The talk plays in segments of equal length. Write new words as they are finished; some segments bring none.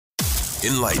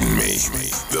Enlighten Me,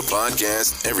 the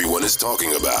podcast everyone is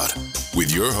talking about,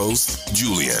 with your host,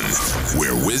 Julian,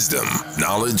 where wisdom,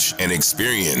 knowledge, and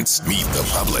experience meet the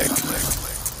public.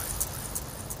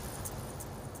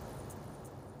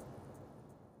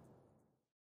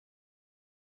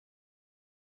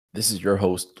 This is your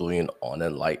host, Julian, on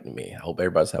Enlighten Me. I hope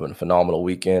everybody's having a phenomenal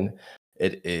weekend.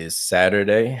 It is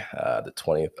Saturday, the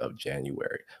 20th of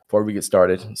January. Before we get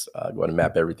started, go ahead and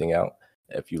map everything out.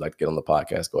 If you'd like to get on the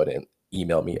podcast, go ahead and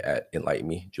email me at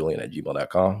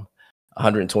enlightenmejulian@gmail.com.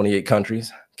 128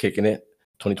 countries, kicking it.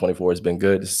 2024 has been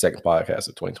good. This is the second podcast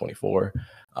of 2024.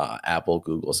 Apple,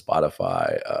 Google,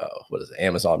 Spotify,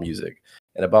 Amazon Music,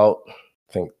 and about,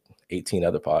 I think, 18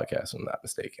 other podcasts, if I'm not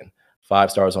mistaken. 5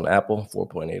 stars on Apple,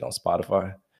 4.8 on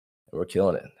Spotify, and we're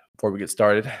killing it. Before we get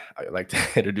started, I'd like to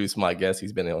introduce my guest.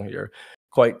 He's been on here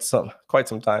quite some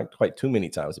time, quite too many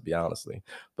times to be honestly.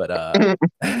 But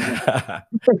the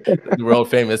world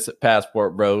famous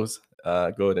Passport Bros. Go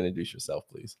ahead and introduce yourself,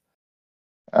 please.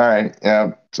 All right,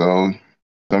 yeah. So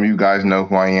some of you guys know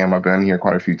who I am. I've been on here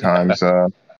quite a few times.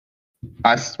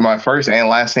 My first and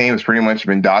last name has pretty much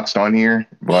been doxed on here,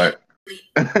 but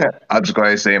I'll just go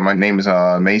ahead and say it. My name is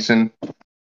Mason.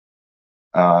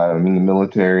 I'm in the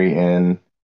military, and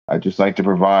I just like to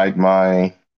provide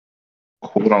my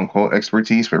quote-unquote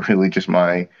expertise, but really just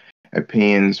my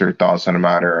opinions or thoughts on the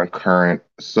matter on current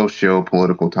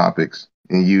socio-political topics,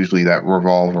 and usually that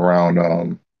revolve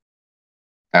around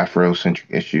Afrocentric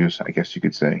issues, I guess you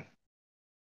could say.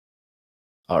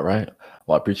 All right.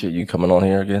 Well, I appreciate you coming on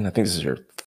here again. I think this is your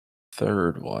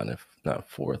third one, if not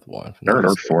fourth one. Third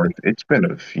or fourth. It's been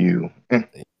a few. Hey,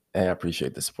 I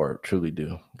appreciate the support. Truly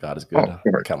do. God is good.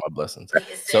 Count my blessings.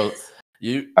 So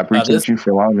I appreciate you for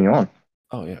allowing me on.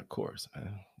 Oh yeah, of course,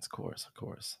 man. Of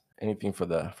course. Anything for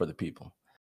the people.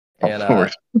 And of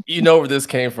course. You know where this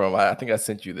came from. I think I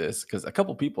sent you this because a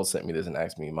couple people sent me this and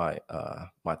asked me my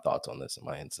thoughts on this and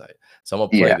my insight. So I'm gonna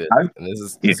play this, and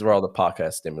this is where all the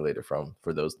podcast stimulated from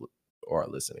for those who are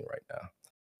listening right now. All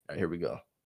right, here we go.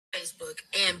 Facebook,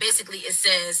 and basically it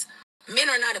says men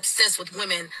are not obsessed with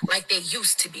women like they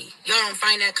used to be. Y'all don't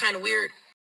find that kind of weird?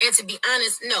 And to be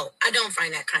honest, no, I don't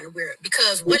find that kind of weird,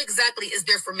 because what exactly is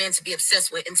there for men to be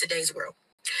obsessed with in today's world?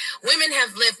 Women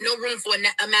have left no room for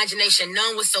imagination,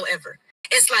 none whatsoever.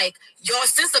 It's like your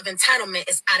sense of entitlement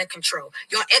is out of control.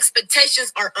 Your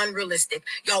expectations are unrealistic.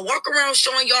 Y'all walk around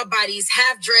showing your bodies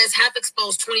half dressed, half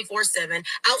exposed 24/7,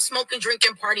 out smoking,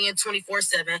 drinking, partying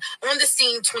 24/7, on the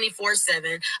scene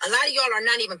 24/7. A lot of y'all are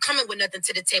not even coming with nothing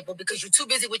to the table because you're too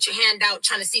busy with your hand out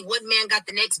trying to see what man got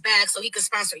the next bag so he can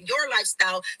sponsor your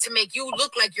lifestyle to make you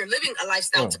look like you're living a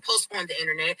lifestyle to post on the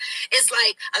internet. It's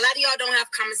like a lot of y'all don't have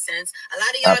common sense. A lot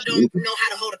of y'all don't know how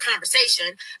to hold a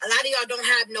conversation. A lot of y'all don't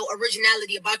have no originality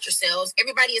about yourselves.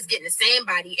 Everybody is getting the same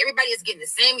body. Everybody is getting the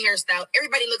same hairstyle.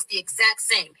 Everybody looks the exact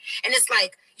same. And it's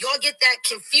like, y'all get that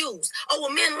confused. Oh, well,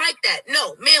 men like that.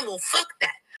 No, men will fuck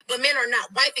that. But men are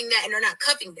not wiping that and they're not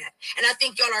cuffing that. And I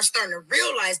think y'all are starting to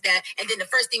realize that. And then the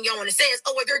first thing y'all want to say is,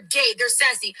 oh, well, they're gay, they're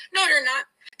sassy. No, they're not.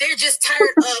 They're just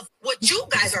tired of what you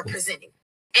guys are presenting.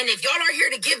 And if y'all are here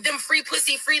to give them free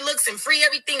pussy, free looks, and free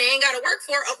everything they ain't got to work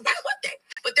for, why would they?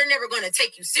 But they're never going to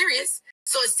take you serious.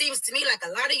 So it seems to me like a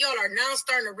lot of y'all are now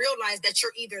starting to realize that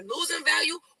you're either losing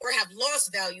value or have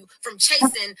lost value from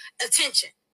chasing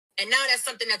attention. And now that's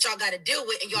something that y'all got to deal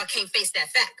with, and y'all can't face that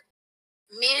fact.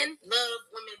 Men love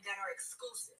women that are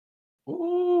exclusive.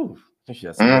 Ooh.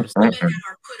 Women that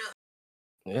are put up.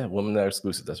 Yeah, women that are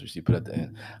exclusive. That's what she put at the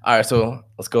end. All right, so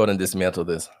let's go ahead and dismantle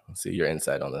this. Let's see your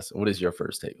insight on this. What is your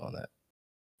first take on that?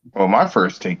 Well, my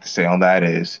first take to say on that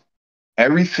is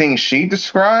everything she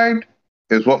described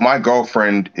is what my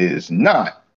girlfriend is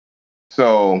not.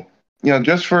 So,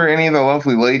 just for any of the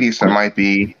lovely ladies that might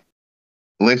be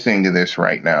listening to this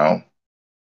right now,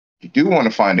 you do want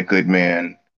to find a good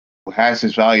man who has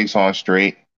his values on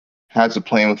straight, has a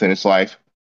plan within his life,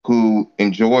 who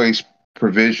enjoys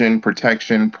provision,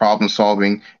 protection, problem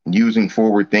solving, and using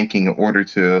forward thinking in order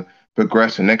to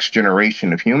progress the next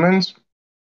generation of humans.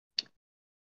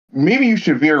 Maybe you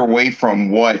should veer away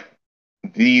from what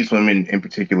these women in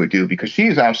particular do, because she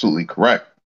is absolutely correct.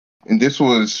 And this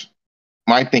was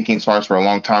my thinking starts for a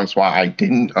long time. It's why I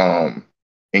didn't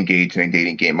engage in a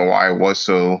dating game, and why I was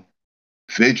so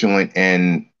vigilant.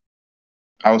 And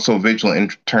I was so vigilant in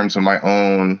terms of my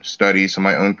own studies and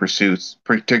my own pursuits,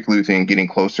 particularly in getting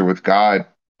closer with God,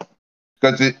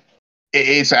 because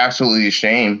it's absolutely a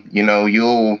shame. Even though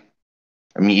you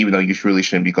really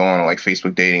shouldn't be going on like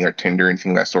Facebook dating or Tinder or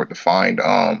anything of that sort to find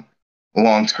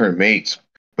long-term mates,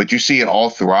 but you see it all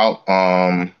throughout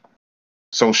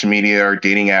social media or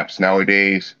dating apps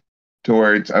nowadays.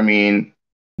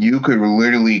 you could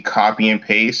literally copy and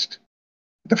paste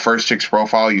the first chick's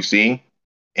profile you see,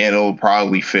 and it'll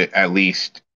probably fit at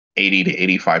least 80 to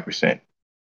 85%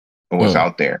 of what's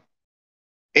out there.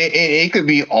 It could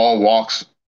be all walks.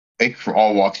 For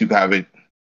all walks, you could have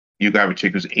a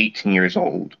chick who's 18 years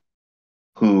old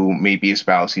who may be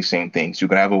espouse these same things. You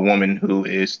could have a woman who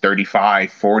is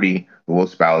 35, 40 who will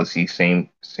espouse these same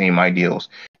ideals.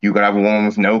 You could have a woman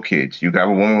with no kids. You could have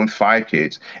a woman with 5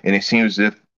 kids. And it seems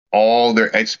as if all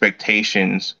their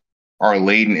expectations are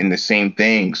laden in the same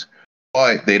things,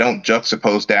 but they don't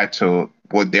juxtapose that to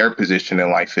what their position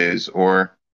in life is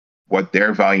or what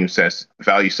their value sets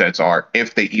are,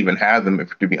 if they even have them,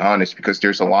 to be honest, because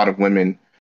there's a lot of women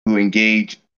who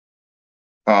engage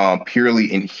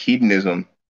purely in hedonism.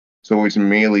 So it's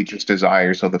merely just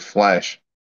desires of the flesh.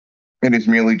 And it's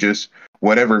merely just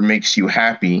whatever makes you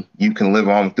happy, you can live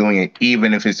on with doing it,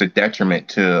 even if it's a detriment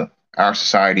to our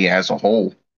society as a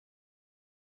whole.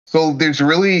 So there's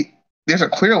a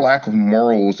clear lack of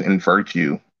morals and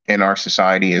virtue in our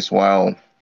society as well.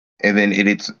 And then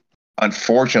it's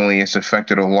unfortunately it's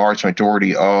affected a large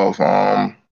majority of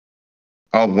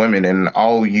women, and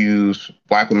I'll use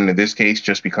Black women in this case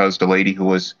just because the lady who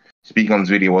was speaking on this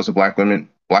video was a Black woman,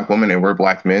 and we're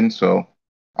Black men. So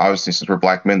obviously, since we're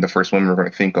Black men, the first women we're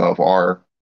going to think of are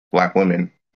Black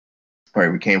women.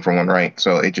 Right, we came from one, right?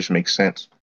 So it just makes sense.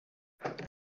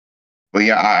 But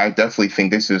yeah, I definitely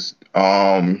think this is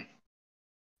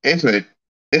it's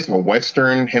a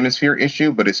Western Hemisphere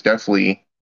issue, but it's definitely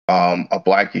a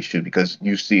Black issue because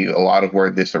you see a lot of where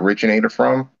this originated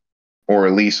from, or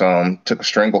at least took a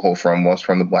stranglehold from, was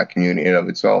from the Black community in of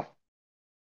itself.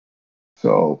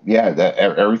 So yeah, that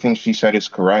everything she said is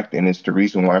correct, and it's the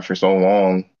reason why for so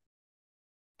long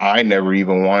I never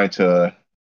even wanted to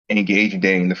engage in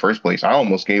dating in the first place. I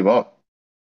almost gave up.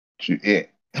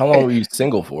 How long were you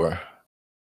single for?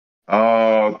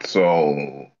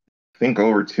 So I think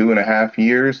over 2.5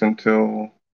 years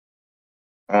until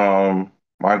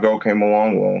my girl came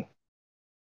along. Well,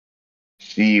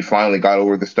 she finally got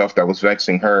over the stuff that was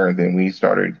vexing her, and then we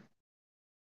started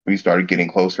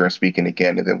getting closer and speaking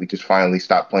again, and then we just finally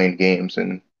stopped playing games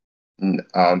and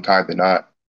tied the knot.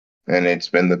 And it's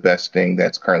been the best thing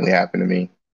that's currently happened to me,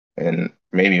 and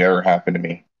maybe never happened to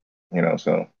me.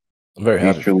 So I'm very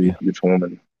happy. Truly a beautiful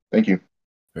woman. Thank you.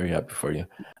 Very happy for you.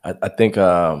 I think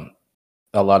a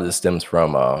lot of this stems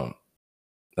from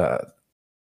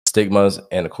stigmas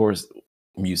and, of course,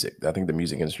 music. I think the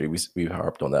music industry, we've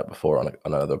harped on that before on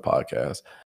another podcast.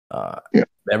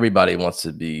 Everybody wants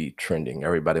to be trending.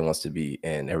 Everybody wants to be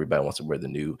in. Everybody wants to wear the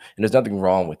new. And there's nothing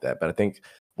wrong with that. But I think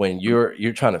when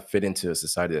you're trying to fit into a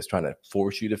society that's trying to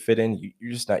force you to fit in,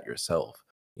 you're just not yourself.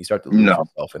 You start to lose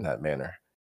yourself in that manner.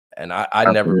 And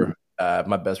I never,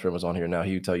 my best friend was on here now.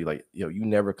 He would tell you, like, you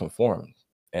never conformed.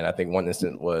 And I think one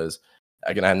instant was,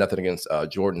 again, I have nothing against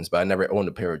Jordans, but I never owned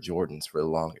a pair of Jordans for the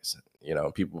longest.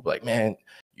 People would be like, man,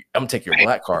 I'm gonna take your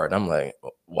black card. And I'm like,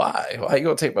 why? Why are you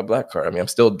gonna take my black card? I mean, I'm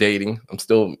still dating. I'm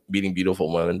still meeting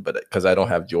beautiful women, but because I don't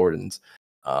have Jordans,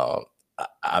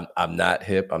 I'm not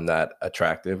hip. I'm not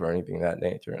attractive or anything of that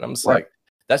nature. And I'm just like,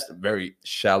 that's very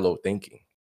shallow thinking.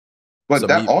 But so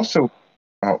that also,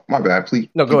 oh, my bad, please.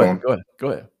 No, go ahead.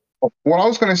 What I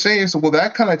was going to say is, well,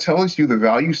 that kind of tells you the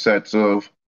value sets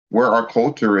of where our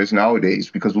culture is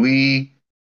nowadays, because we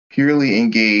purely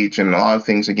engage in a lot of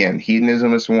things. Again,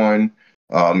 hedonism is one,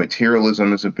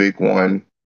 materialism is a big one,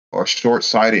 or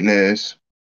short-sightedness.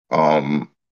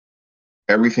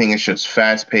 Everything is just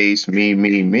fast-paced,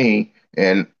 me.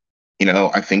 And,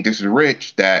 I think this is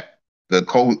rich that the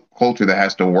culture that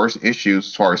has the worst issues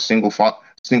as far as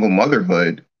single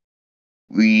motherhood,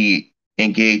 we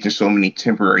engage in so many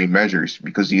temporary measures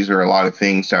because these are a lot of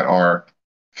things that are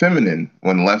feminine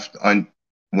when left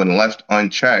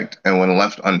unchecked and when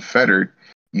left unfettered.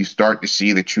 You start to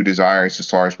see the true desires as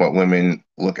far as what women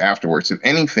look afterwards. If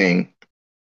anything,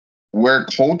 where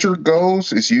culture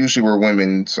goes is usually where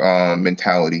women's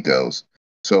mentality goes.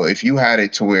 So if you had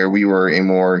it to where we were a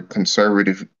more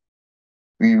conservative,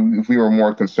 if we were a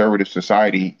more conservative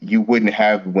society, you wouldn't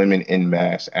have women in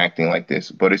mass acting like this.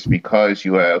 But it's because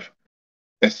you have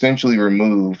essentially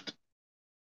removed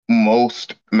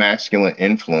most masculine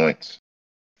influence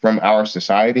from our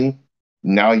society.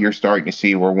 Now you're starting to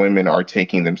see where women are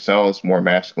taking themselves more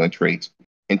masculine traits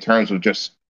in terms of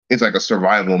just, it's like a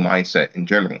survival mindset in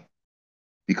general.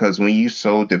 Because when you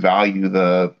so devalue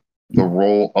the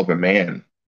role of a man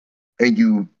and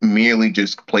you merely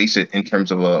just place it in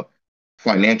terms of a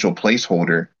financial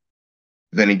placeholder,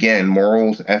 then again,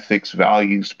 morals, ethics,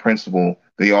 values, principle,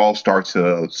 they all start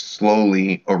to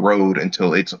slowly erode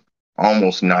until it's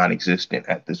almost non-existent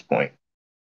at this point.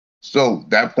 So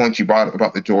that point you brought up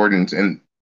about the Jordans, and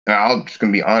I'm just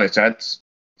gonna be honest, that's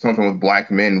something with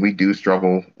black men. We do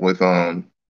struggle with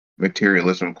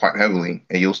materialism quite heavily,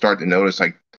 and you'll start to notice,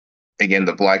 like, again,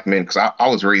 the black men, because I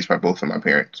was raised by both of my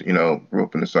parents, grew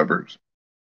up in the suburbs.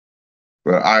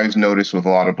 But I've noticed with a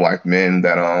lot of black men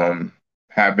that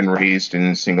have been raised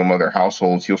in single mother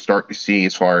households, you'll start to see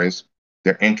as far as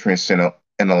their interests in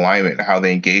alignment, how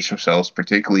they engage themselves,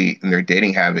 particularly in their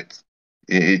dating habits.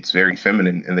 It's very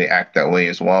feminine, and they act that way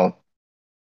as well.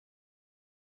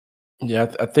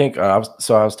 Yeah, I think I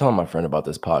was telling my friend about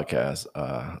this podcast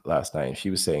last night, and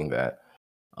she was saying that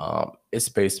it's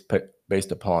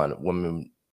based upon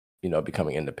women,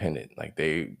 becoming independent. Like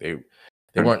they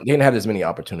didn't have as many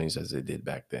opportunities as they did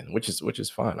back then, which is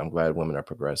fine. I'm glad women are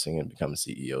progressing and becoming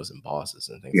CEOs and bosses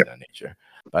and things Yeah. of that nature.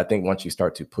 But I think once you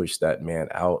start to push that man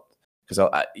out,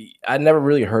 because I never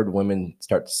really heard women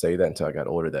start to say that until I got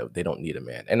older, that they don't need a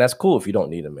man, and that's cool if you don't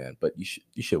need a man, but you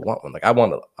should want one. Like I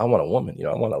want a woman,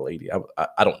 I want a lady.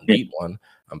 I don't Yeah. need one.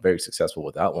 I'm very successful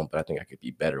without one, but I think I could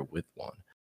be better with one.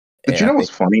 But And you I know think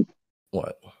what's funny?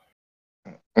 what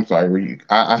I'm sorry,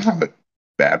 I have a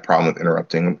bad problem with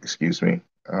interrupting. Excuse me.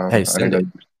 hey, I didn't send know. it.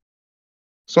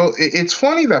 So it's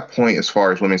funny, that point as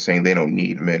far as women saying they don't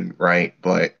need men, right?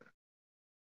 But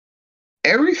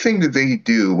everything that they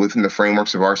do within the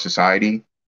frameworks of our society,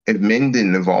 if men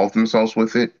didn't involve themselves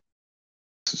with it,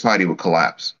 society would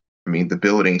collapse. I mean, the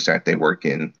buildings that they work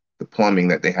in, the plumbing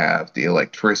that they have, the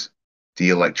electricity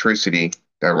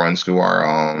that runs through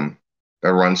our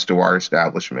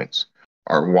establishments,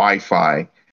 our Wi-Fi.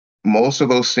 Most of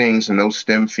those things in those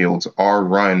STEM fields are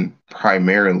run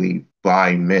primarily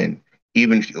by men.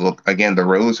 Even if you look again, the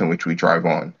roads in which we drive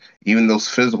on, even those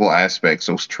physical aspects,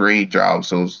 those trade jobs,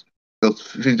 those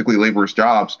physically laborious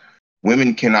jobs,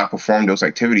 women cannot perform those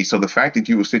activities. So the fact that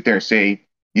you will sit there and say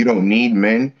you don't need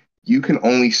men, you can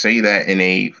only say that in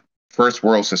a first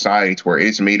world society to where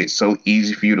it's made it so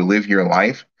easy for you to live your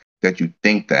life that you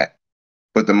think that.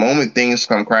 But the moment things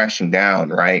come crashing down,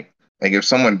 right? Like if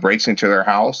someone breaks into their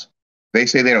house, they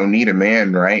say they don't need a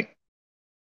man, right?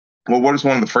 Well, what is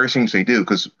one of the first things they do?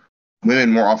 Because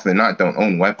women, more often than not, don't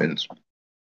own weapons.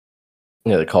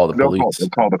 Yeah, they call the They'll police.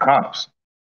 call the cops.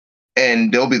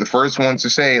 And they'll be the first ones to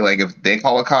say, like, if they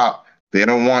call a cop, they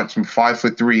don't want some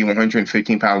 5'3",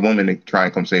 115-pound woman to try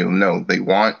and come save them. No, they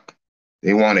want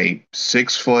a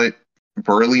 6-foot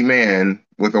burly man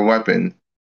with a weapon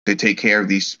to take care of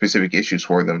these specific issues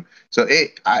for them. So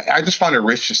I just find it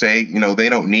rich to say, they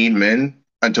don't need men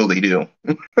until they do,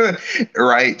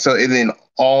 right? So and then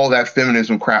all that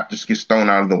feminism crap just gets thrown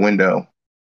out of the window.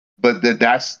 But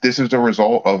this is the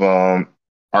result of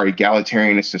our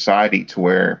egalitarian society, to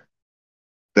where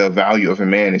the value of a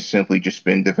man has simply just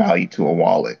been devalued to a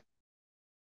wallet.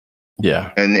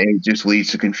 Yeah. And it just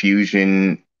leads to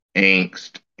confusion,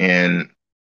 angst, and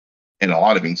a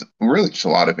lot of things, really just a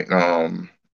lot of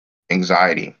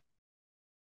anxiety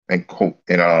and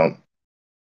a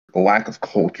lack of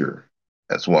culture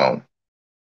as well.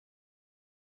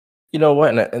 You know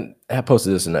what? And I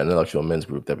posted this in the intellectual men's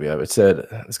group that we have. It said,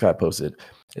 this guy posted,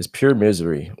 "It's pure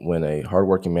misery when a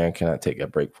hardworking man cannot take a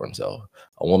break for himself."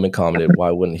 A woman commented,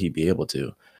 "Why wouldn't he be able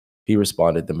to?" He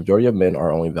responded, "The majority of men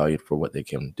are only valued for what they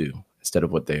can do instead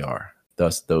of what they are.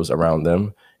 Thus, those around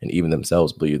them and even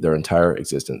themselves believe their entire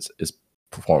existence is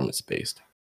performance based."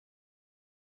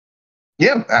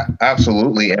 Yeah,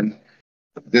 absolutely. And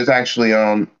there's actually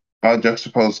I'll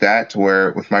juxtapose that to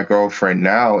where with my girlfriend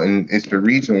now, and it's the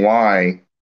reason why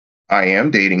I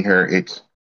am dating her. It's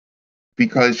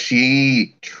because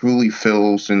she truly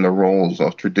fills in the roles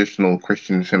of traditional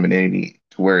Christian femininity,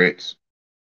 to where it's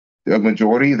the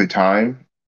majority of the time.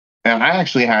 And I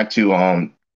actually had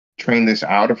to train this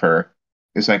out of her.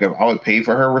 It's like if I would pay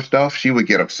for her with stuff, she would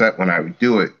get upset when I would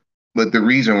do it. But the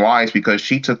reason why is because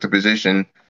she took the position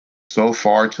so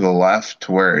far to the left,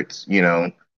 to where it's,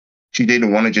 she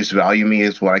didn't want to just value me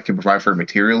as what I could provide for her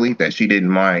materially, that she didn't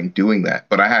mind doing that.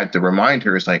 But I had to remind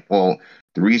her, it's like, well,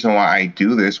 the reason why I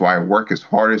do this, why I work as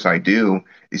hard as I do,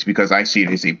 is because I see it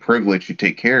as a privilege to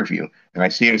take care of you. And I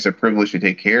see it as a privilege to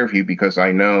take care of you because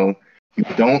I know you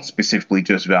don't specifically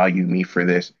just value me for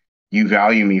this. You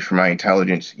value me for my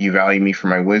intelligence. You value me for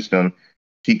my wisdom.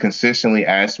 She consistently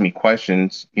asks me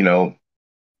questions,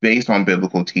 based on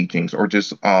biblical teachings or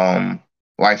just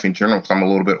life in general, because I'm a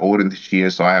little bit older than she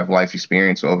is, so I have life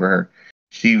experience over her.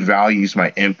 She values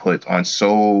my input on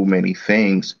so many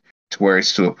things, to where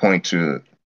it's to a point to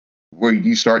where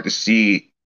you start to see,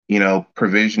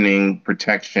 provisioning,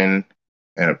 protection,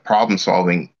 and problem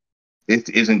solving. It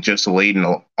isn't just laden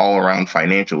all around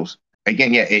financials.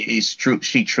 Again, yeah, it's true.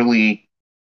 She truly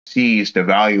sees the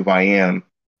value of I am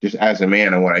just as a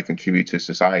man and what I contribute to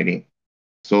society.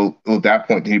 So at that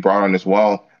point that he brought on as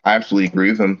well, I absolutely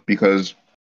agree with him because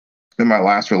in my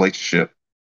last relationship,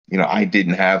 I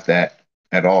didn't have that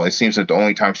at all. It seems that the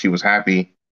only time she was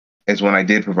happy is when I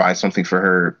did provide something for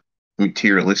her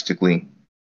materialistically.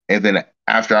 And then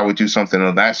after I would do something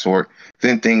of that sort,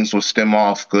 then things would stem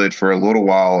off good for a little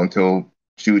while until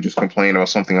she would just complain about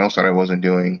something else that I wasn't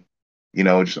doing,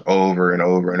 just over and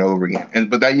over and over again.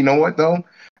 But that, you know what though,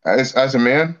 as a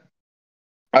man,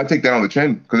 I take that on the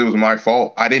chin because it was my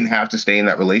fault. I didn't have to stay in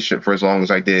that relationship for as long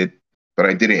as I did, but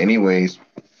I did it anyways.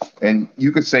 And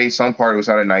you could say some part was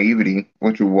out of naivety,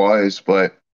 which it was,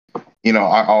 but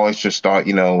I always just thought,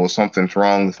 well, something's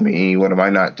wrong with me. What am I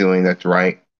not doing that's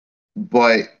right?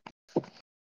 But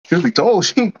truth be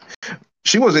told,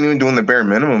 she wasn't even doing the bare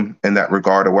minimum in that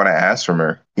regard of what I asked from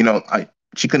her.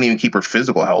 She couldn't even keep her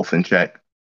physical health in check.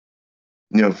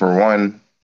 For one,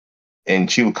 and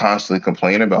she would constantly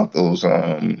complain about those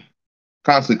things.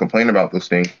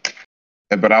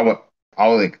 But I would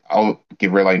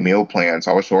give her like meal plans.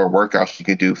 I would show her workouts she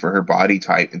could do for her body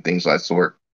type and things of that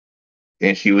sort.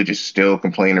 And she would just still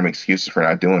complain or make excuses for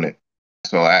not doing it.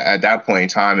 So at that point in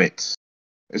time, it's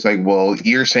like, well,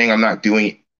 you're saying I'm not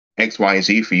doing X, Y, and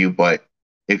Z for you, but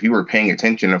if you were paying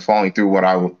attention and following through what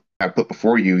I put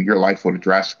before you, your life would have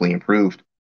drastically improved.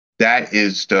 That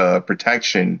is the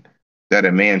protection that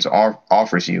a man's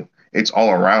offers you. It's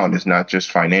all around. It's not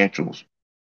just financials.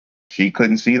 She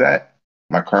couldn't see that.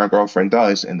 My current girlfriend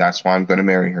does, and that's why I'm going to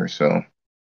marry her. So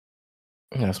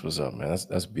that's what's up, man.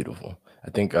 That's beautiful.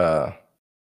 I think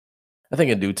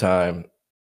in due time,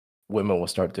 women will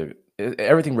start to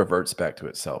everything reverts back to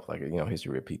itself. Like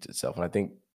history repeats itself, and I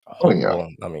think yeah.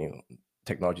 I mean,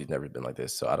 technology's never been like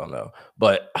this, so I don't know,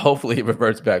 but hopefully it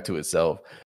reverts back to itself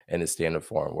in its standard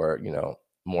form, where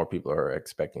more people are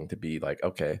expecting to be like,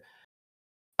 okay,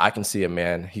 I can see a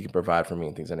man, he can provide for me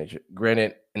and things of that nature.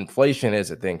 Granted, inflation is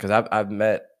a thing because I've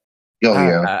met. Oh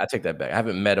yeah. I take that back. I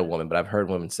haven't met a woman, but I've heard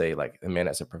women say like a man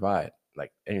has to provide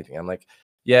like anything. I'm like,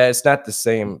 yeah, it's not the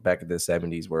same back in the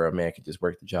 70s where a man could just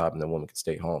work the job and the woman could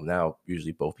stay home. Now,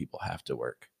 usually both people have to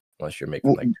work unless you're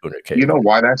making like 200K. You know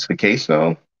why that's the case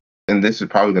though? And this is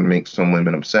probably going to make some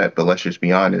women upset, but let's just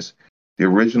be honest. The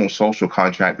original social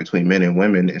contract between men and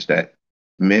women is that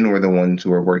men were the ones who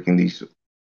were working these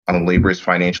laborious,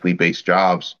 financially based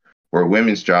jobs, where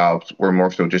women's jobs were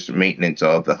more so just maintenance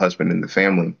of the husband and the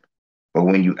family. But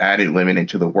when you added women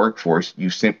into the workforce,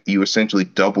 you essentially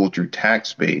doubled your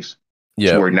tax base.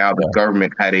 Yeah. To where now the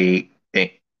government had a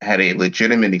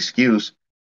legitimate excuse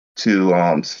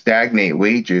to stagnate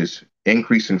wages,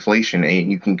 increase inflation,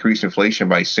 and you can increase inflation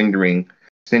by sending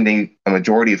a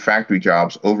majority of factory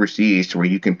jobs overseas to where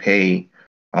you can pay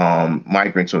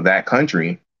migrants of that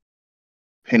country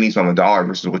pennies on the dollar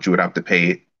versus what you would have to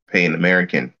pay an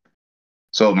American.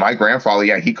 So my grandfather,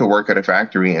 yeah, he could work at a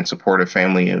factory and support a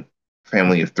family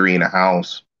of three in a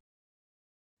house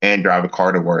and drive a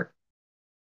car to work.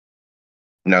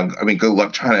 No, I mean, good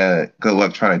luck trying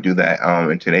to do that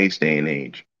in today's day and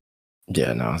age.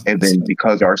 Yeah, no. And then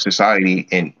because our society,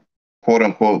 and quote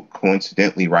unquote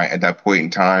coincidentally, right at that point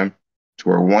in time, to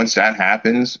where once that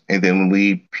happens, and then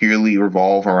we purely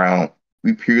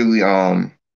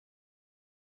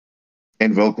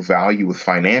invoke value with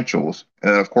financials,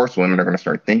 and then of course women are going to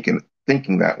start thinking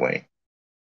that way.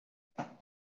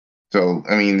 So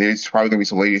I mean, there's probably going to be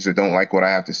some ladies that don't like what I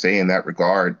have to say in that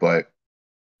regard, but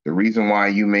the reason why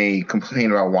you may complain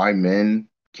about why men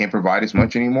can't provide as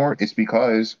much anymore is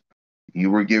because you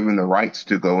were given the rights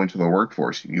to go into the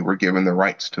workforce. You were given the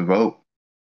rights to vote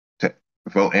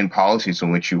in policies in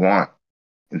which you want.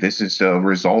 And this is the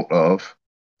result of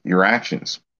your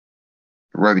actions,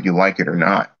 whether you like it or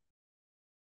not.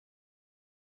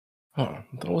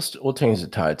 We'll change the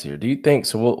tides here. Do you think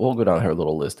so? We'll go down her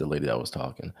little list. The lady that was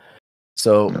talking.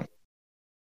 So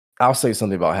I'll say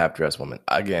something about half-dressed women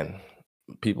again.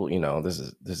 People, this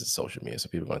is social media, so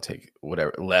people are going to take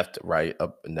whatever left, right,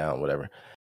 up and down, whatever.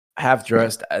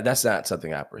 Half-dressed, that's not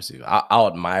something I pursue. I'll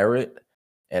admire it,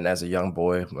 and as a young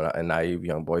boy, a naive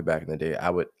young boy back in the day, I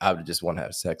would just want to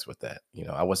have sex with that.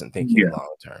 I wasn't thinking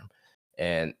long term.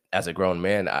 And as a grown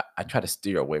man, I try to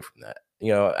steer away from that.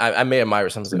 I may admire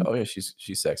something like, oh yeah,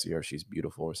 she's sexy or she's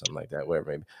beautiful or something like that,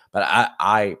 whatever maybe. But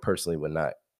I personally would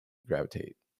not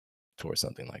gravitate towards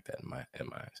something like that in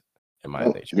my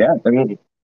nature. Yeah, I mean,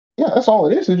 that's all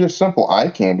it is. It's just simple eye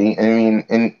candy. I mean,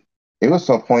 and it was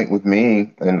to a point with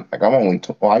me, and like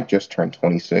I just turned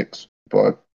 26,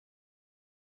 but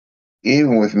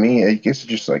even with me, I guess it's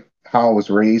just like how I was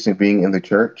raised and being in the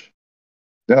church.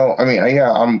 No, I mean,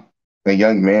 I'm a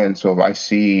young man, so if I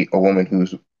see a woman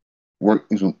who's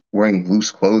wearing loose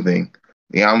clothing,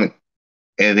 Yeah, and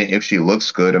then if she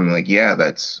looks good, I'm like, yeah,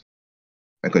 that's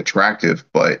like attractive,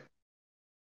 but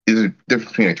there's a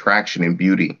difference between attraction and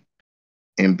beauty.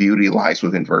 And beauty lies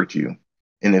within virtue.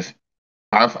 And if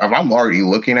I'm already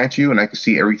looking at you and I can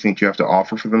see everything you have to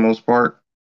offer for the most part,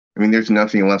 I mean, there's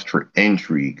nothing left for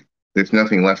intrigue. There's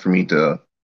nothing left for me to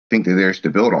think that there's to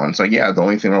build on. It's like, yeah, the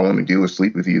only thing I want to do is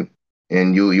sleep with you,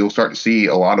 and you'll start to see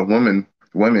a lot of women.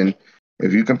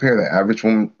 If you compare the average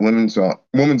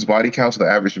woman's body count to the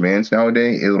average man's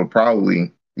nowadays, you'll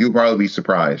probably be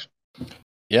surprised.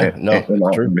 Yeah, no, and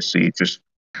it's true. see just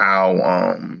how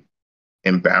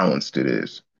imbalanced it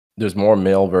is. There's more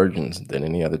male virgins than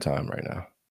any other time right now.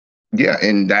 Yeah,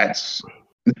 and that's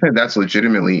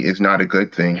legitimately is not a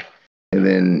good thing. And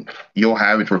then you'll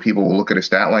have it where people will look at a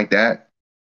stat like that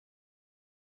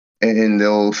and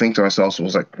they'll think to themselves,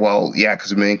 "Was like, well, yeah,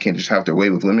 because men can't just have their way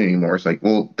with women anymore." It's like,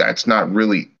 well, that's not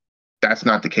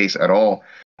the case at all.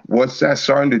 What's that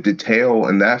starting to detail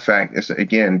in that fact is,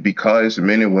 again, because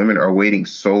men and women are waiting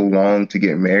so long to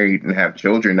get married and have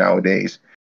children nowadays,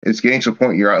 it's getting to a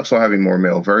point you're also having more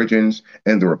male virgins,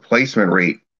 and the replacement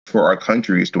rate for our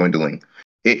country is dwindling.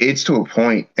 It's to a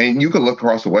point, and you could look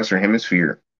across the Western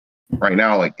Hemisphere right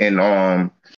now, like in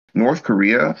North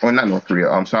Korea, or not North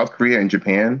Korea, South Korea and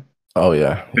Japan. Oh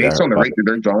yeah, Based on the rate that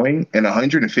they're going, in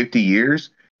 150 years,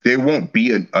 there won't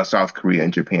be a South Korea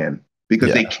and Japan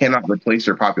because they cannot replace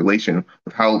their population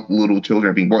with how little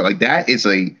children are being born. Like, that is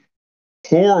a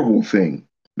horrible thing,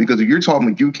 because if you're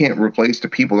talking you can't replace the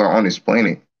people that are on this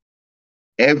planet,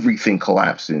 everything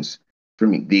collapses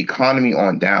from the economy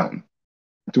on down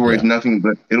to where it's nothing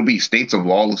but it'll be states of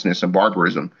lawlessness and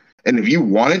barbarism. And if you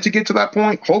wanted to get to that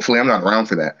point, hopefully I'm not around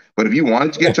for that, but if you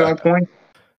wanted to get to that point,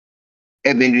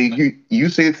 and then you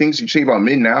say the things you say about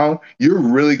men now, you're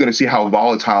really going to see how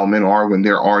volatile men are when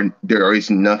there is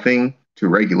nothing to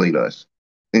regulate us.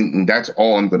 And that's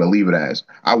all I'm going to leave it as.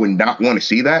 I would not want to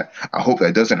see that. I hope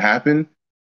that doesn't happen,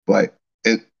 but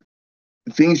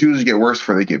things usually get worse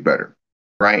before they get better,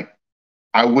 right?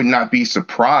 I would not be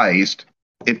surprised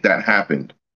if that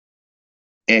happened.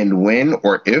 And when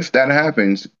or if that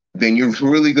happens, then you're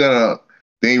really gonna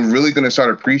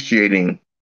start appreciating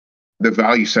the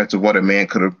value sets of what a man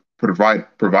could have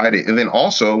provided. And then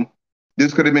also,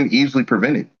 this could have been easily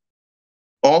prevented.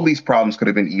 All these problems could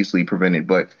have been easily prevented,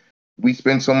 but we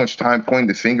spend so much time pointing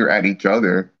the finger at each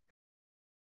other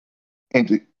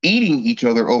and eating each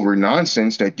other over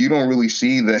nonsense that you don't really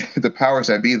see the powers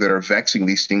that be that are vexing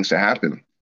these things to happen.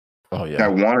 Oh yeah,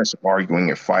 that want us arguing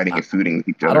and fighting and feuding with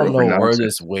each other. I don't know where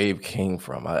this wave came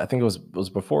from. I think it was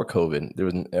before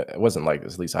COVID. It wasn't like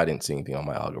this. At least I didn't see anything on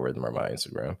my algorithm or my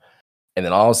Instagram. And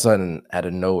then all of a sudden, out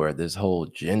of nowhere, this whole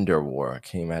gender war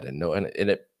came out of nowhere,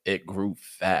 and it grew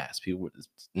fast. People were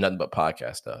nothing but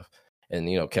podcast stuff. And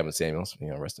Kevin Samuels,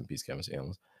 rest in peace, Kevin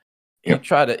Samuels. He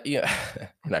tried to,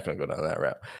 we're not going to go down that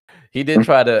route. He did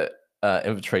try to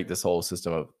infiltrate this whole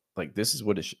system of like, this is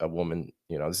what a woman,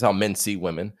 this is how men see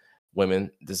women.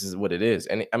 Women, this is what it is.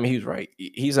 And I mean, he's right.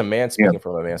 He's a man speaking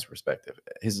from a man's perspective.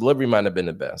 His delivery might have been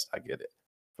the best. I get it.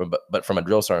 But from a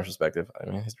drill sergeant perspective, I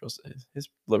mean, his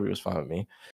delivery was fine with me.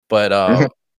 But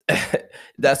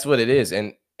that's what it is.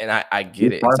 And I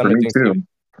get it. Some of the things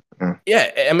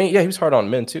he was hard on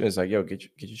men too. It's like, yo, get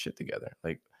your shit together.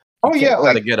 Like,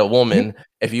 try to get a woman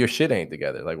if your shit ain't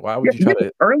together. Like, why would you try to?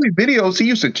 Early videos, he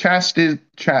used to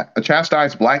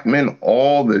chastise black men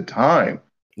all the time.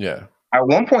 Yeah. At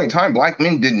one point in time, black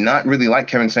men did not really like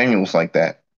Kevin Samuels like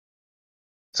that.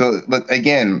 So, but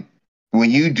again, when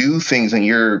you do things and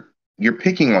you're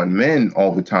picking on men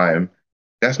all the time,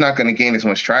 that's not going to gain as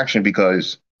much traction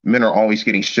because men are always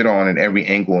getting shit on at every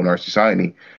angle in our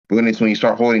society. But when you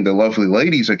start holding the lovely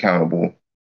ladies accountable,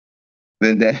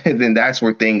 then that's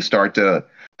where things that's where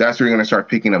you're going to start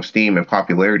picking up steam and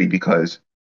popularity, because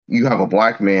you have a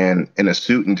black man in a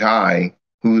suit and tie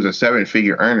who's a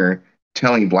 7-figure earner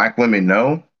telling black women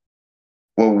no.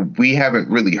 Well, we haven't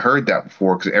really heard that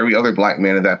before, because every other black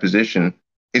man in that position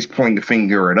is pointing the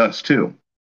finger at us too.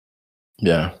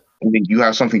 Yeah. And then you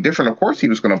have something different. Of course he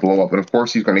was going to blow up, and of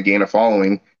course he's going to gain a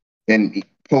following. And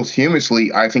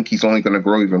posthumously, I think he's only going to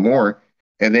grow even more.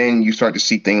 And then you start to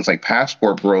see things like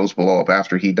Passport Bros blow up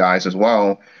after he dies as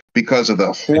well, because of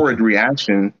the horrid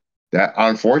reaction that,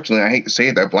 unfortunately, I hate to say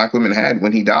it, that black women had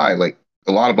when he died. Like,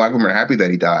 a lot of black women are happy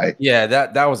that he died. Yeah,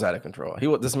 that was out of control.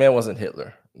 This man wasn't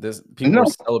Hitler. People were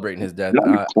celebrating his death.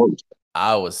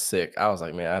 I was sick. I was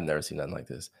like, man, I've never seen nothing like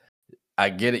this. I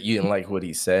get it. You didn't like what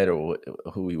he said or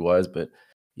who he was, but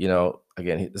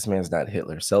again, this man's not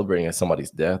Hitler. Celebrating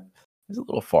somebody's death is a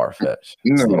little far fetched.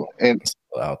 And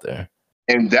out there,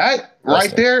 and that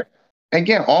right there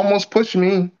again almost pushed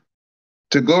me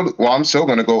I'm still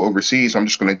going to go overseas. I'm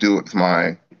just going to do it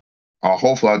with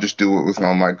hopefully I'll just do it with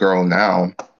my girl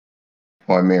now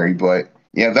who I'm married. But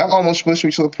yeah, that almost pushed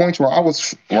me to the point where I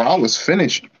was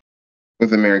finished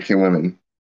with American women.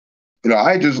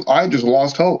 I just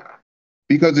lost hope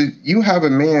because you have a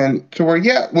man to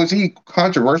where, was he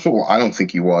controversial? Well, I don't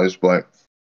think he was, but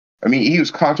I mean, he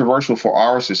was controversial for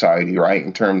our society, right?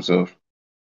 In terms of,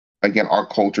 again, our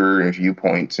culture and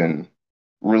viewpoints and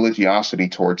religiosity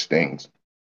towards things.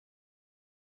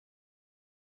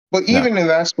 But even in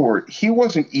that sort, he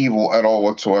wasn't evil at all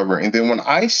whatsoever. And then when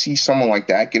I see someone like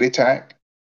that get attacked,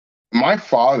 my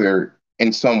father,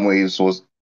 in some ways, was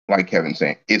like Kevin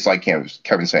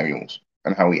Samuels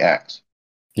and how he acts.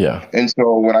 Yeah. And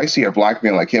so when I see a black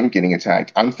man like him getting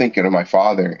attacked, I'm thinking of my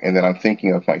father, and then I'm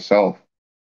thinking of myself.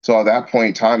 So at that point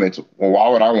in time, it's, well, why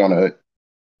would I want to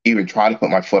even try to put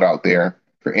my foot out there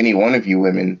for any one of you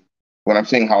women when I'm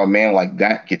seeing how a man like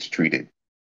that gets treated?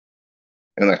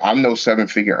 And like, I'm no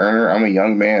 7-figure earner. I'm a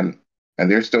young man, and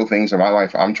there's still things in my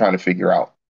life I'm trying to figure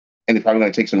out. And it's probably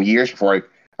going to take some years before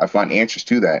I find answers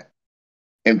to that.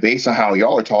 And based on how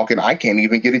y'all are talking, I can't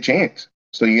even get a chance.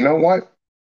 So you know what?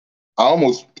 I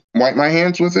almost wipe my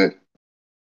hands with it.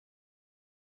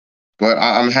 But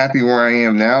I'm happy where I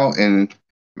am now, and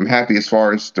I'm happy as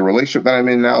far as the relationship that I'm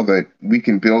in now that we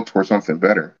can build towards something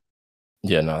better.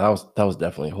 Yeah, no, that was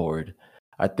definitely horrid.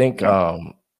 I think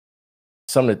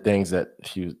some of the things that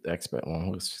she was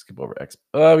we'll skip over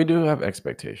we do have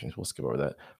expectations. We'll skip over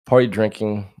that. Party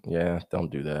drinking, yeah, don't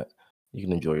do that. You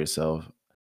can enjoy yourself.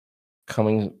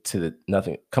 Coming to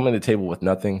the table with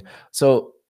nothing.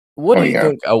 So what do you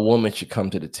think a woman should come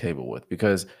to the table with?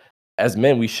 Because as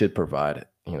men, we should provide it.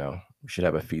 We should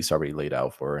have a feast already laid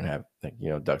out for her and have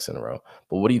ducks in a row.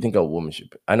 But what do you think a woman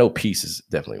should? I know peace is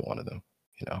definitely one of them.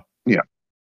 Yeah,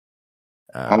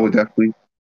 I would definitely.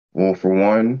 Well, for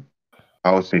one,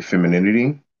 I would say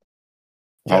femininity.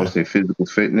 Yeah. I would say physical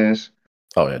fitness.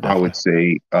 Oh yeah, definitely. I would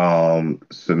say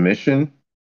submission.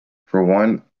 For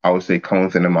one, I would say come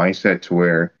within a mindset to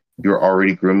where you're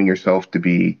already grooming yourself to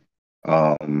be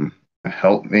a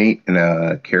helpmate and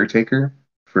a caretaker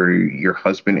for your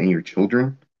husband and your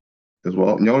children as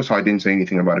well. Notice how I didn't say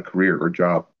anything about a career or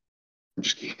job.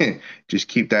 Just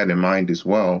keep that in mind as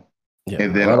well. Yeah,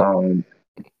 and then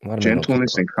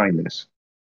gentleness and kindness.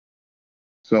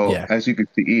 So as you can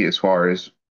see, as far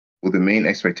as the main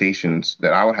expectations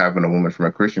that I would have in a woman from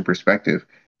a Christian perspective,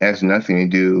 has nothing to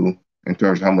do in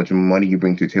terms of how much money you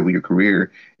bring to the table, your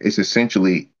career. It's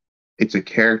essentially, it's a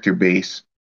character-based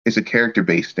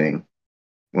thing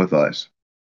with us.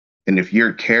 And if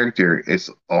your character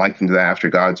is likened to that after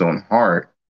God's own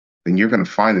heart, then you're going to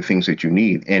find the things that you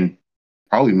need and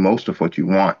probably most of what you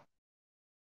want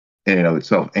in and of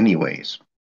itself anyways.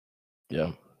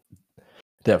 Yeah,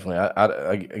 definitely.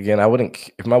 I wouldn't,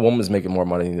 if my woman was making more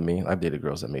money than me, I've dated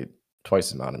girls that made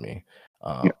twice the amount of me.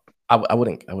 I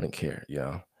wouldn't care,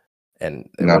 and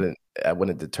it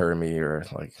wouldn't deter me or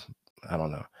like, I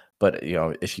don't know. But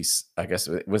if she's, I guess,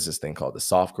 what's this thing called, the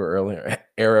soft girl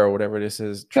era or whatever this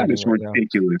is? That is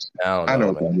ridiculous. I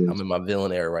don't know. I'm in my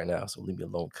villain era right now, so leave me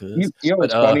alone, cuz.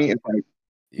 What's funny? It's like,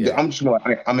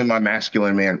 I'm in my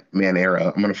masculine man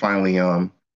era. I'm gonna finally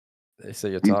they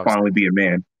say you're finally be a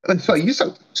man. It's like you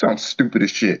sound stupid as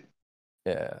shit.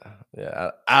 Yeah.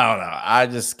 I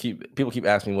don't know. People keep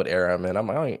asking me what era I'm in. I'm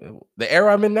like, the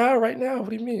era I'm in now, right now.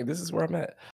 What do you mean? This is where I'm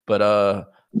at. But I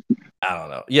don't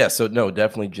know. Yeah. So no,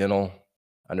 definitely gentle,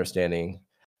 understanding.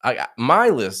 My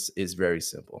list is very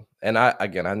simple, and I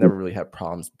never really had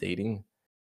problems dating.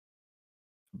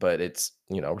 But it's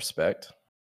respect,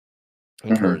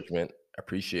 encouragement,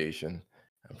 appreciation.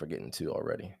 I'm forgetting 2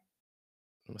 already.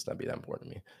 It must not be that important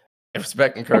to me.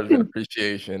 Respect, encouragement,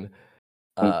 appreciation,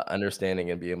 understanding,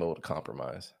 and being able to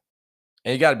compromise.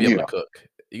 And you got to be able to cook.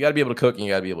 You got to be able to cook, and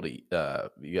you got to be able to eat. I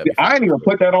didn't even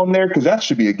put that on there because that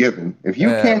should be a given. If you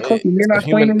can't cook and you're not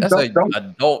cleaning, that's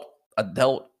an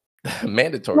adult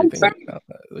mandatory thing.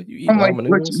 I'm like,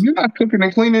 you're not cooking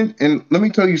and cleaning, and let me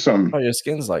tell you something. Oh, your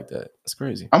skin's like that. It's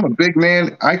crazy. I'm a big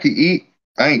man. I could eat.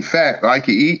 I ain't fat, but I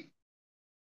could eat.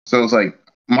 So it's like,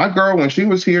 my girl, when she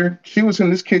was here, she was in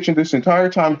this kitchen this entire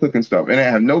time cooking stuff, and I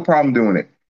have no problem doing it.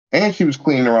 And she was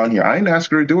cleaning around here. I didn't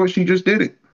ask her to do it. She just did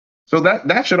it. So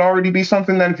that should already be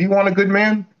something that if you want a good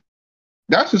man,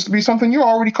 that's just to be something you're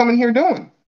already coming here doing.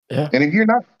 Yeah. And if you're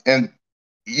not, and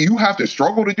you have to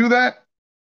struggle to do that,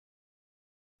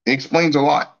 it explains a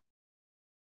lot.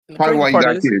 Probably why you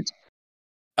got kids.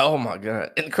 Oh my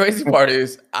God. And the crazy part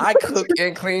is I cook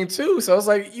and clean too. So it's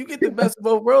like, you get the best of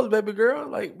both worlds, baby girl.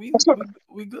 Like we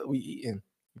good. We eating.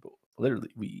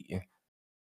 Literally, we eating.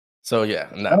 So yeah,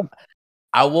 no.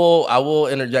 I will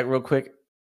interject real quick.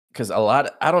 because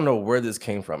I don't know where this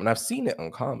came from, and I've seen it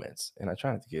on comments, and I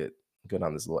try not to go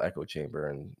down this little echo chamber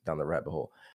and down the rabbit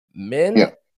hole. Men,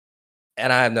 Yeah.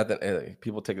 and I have nothing.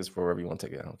 People take this for wherever you want to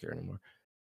take it. I don't care anymore.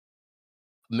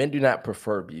 Men do not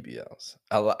prefer BBLs.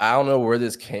 I don't know where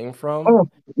this came from. Oh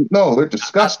no, they're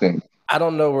disgusting. I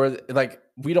don't know where, like,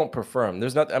 we don't prefer them.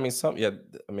 There's not. I mean,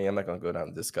 I'm not gonna go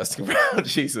down disgusting route,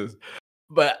 Jesus,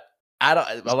 but I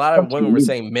don't. A lot of women were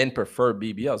saying men prefer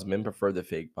BBLs. Men prefer the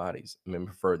fake bodies. Men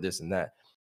prefer this and that.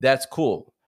 That's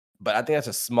cool, but I think that's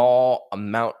a small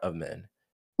amount of men.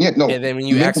 Yeah, no. And then when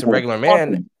you ask a regular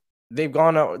man, they've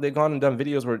gone and done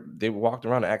videos where they walked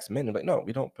around and asked men, and like, no,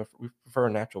 we don't. We prefer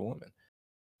a natural woman.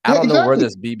 I don't know where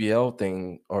this BBL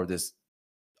thing or this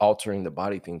altering the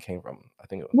body thing came from. I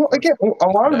think. Well, again, a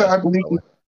lot of that I believe.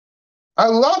 I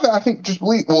love that. I think just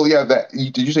believe. Well, yeah.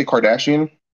 Did you say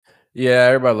Kardashian? Yeah,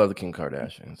 everybody loves the Kim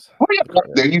Kardashians. Oh, yeah,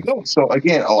 there you go. So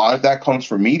again, a lot of that comes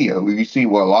from media. You see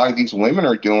what a lot of these women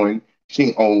are doing.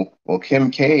 Seeing, oh, well,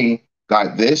 Kim K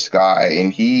got this guy,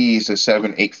 and he's a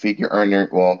 7-8 figure earner.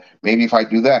 Well, maybe if I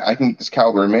do that, I can get this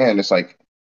caliber man. It's like,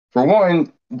 for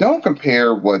one, don't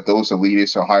compare what those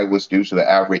elitists or Hollywoods do to the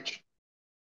average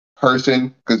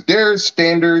person, because their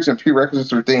standards and prerequisites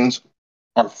for things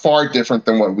are far different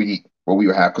than what we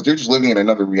would have, because they're just living in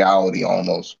another reality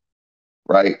almost,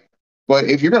 right? But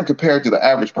if you're going to compare it to the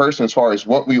average person as far as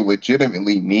what we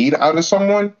legitimately need out of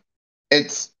someone,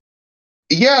 it's,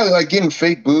 yeah, like getting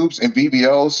fake boobs and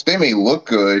BBLs, they may look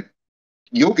good.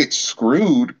 You'll get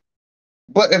screwed.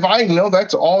 But if I know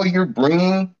that's all you're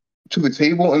bringing to the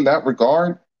table in that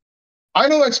regard, I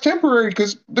know that's temporary,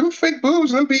 because them fake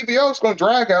boobs and them BBLs going to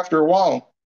drag after a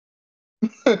while.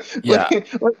 Yeah.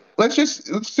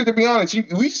 To be honest,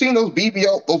 we've seen those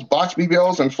botched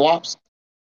BBLs and flops.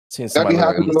 Seen somebody look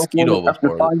like a mosquito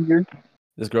before. 5 years.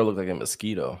 This girl looked like a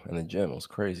mosquito in the gym. It was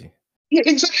crazy. Yeah,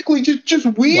 exactly. Just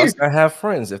weird. I have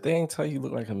friends. If they ain't tell you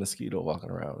look like a mosquito walking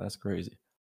around, that's crazy.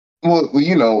 Well,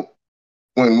 you know,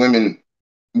 when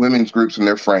women's groups and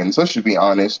their friends, let's just be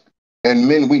honest. And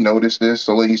men, we notice this,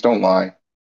 so ladies, don't lie.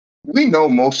 We know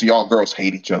most of y'all girls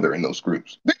hate each other in those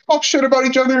groups. They talk shit about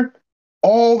each other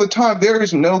all the time. There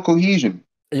is no cohesion.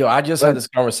 Yo, I just had this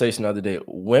conversation the other day.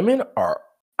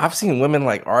 I've seen women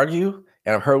like argue,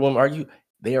 and I've heard women argue.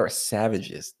 They are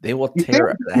savages. They will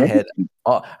tear the head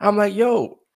off. I'm like,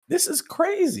 yo, this is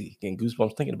crazy. Getting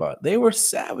goosebumps thinking about it. They were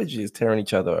savages tearing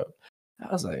each other up.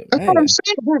 I was like, that's what I'm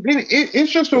saying.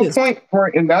 It's just a point where,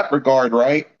 in that regard,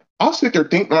 right? I'll sit there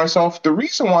thinking to myself, the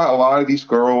reason why a lot of these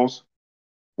girls,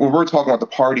 when we're talking about the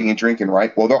partying and drinking,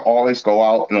 right? Well, they'll always go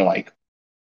out and like,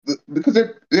 because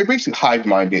they're basically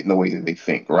hive-minded in the way that they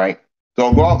think, right? So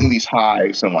I'll go out in these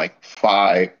hives and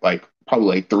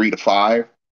probably 3 to 5,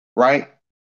 right?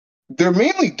 They're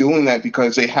mainly doing that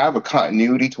because they have a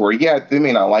continuity to where, yeah, they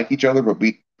may not like each other, but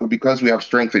because we have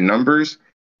strength in numbers,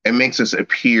 it makes us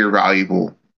appear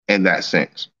valuable in that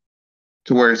sense.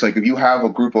 To where it's like, if you have a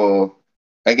group of,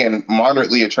 again,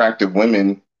 moderately attractive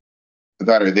women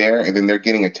that are there, and then they're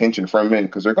getting attention from men,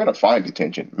 because they're going to find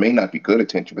attention. It may not be good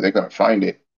attention, but they're going to find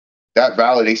it. That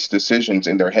validates decisions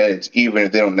in their heads, even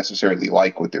if they don't necessarily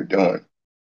like what they're doing.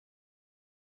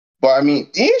 But I mean,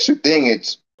 here's the thing: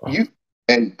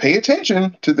 and pay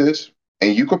attention to this,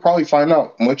 and you could probably find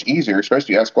out much easier,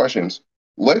 especially ask questions.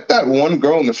 Let that one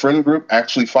girl in the friend group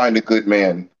actually find a good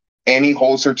man, and he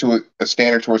holds her to a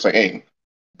standard towards like, hey,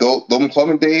 those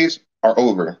clubbing days are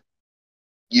over.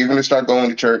 You're gonna start going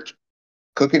to church,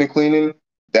 cooking and cleaning.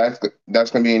 That's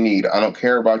gonna be a need. I don't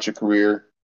care about your career.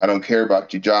 I don't care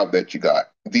about your job that you got.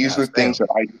 These are the things that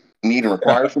I need and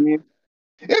require from you.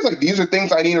 It's like, these are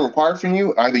things I need and require from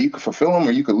you. Either you can fulfill them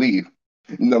or you could leave.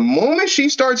 And the moment she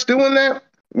starts doing that,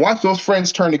 watch those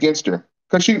friends turn against her.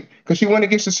 Because she went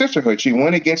against the sisterhood. She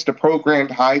went against the programmed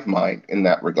hive mind in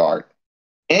that regard.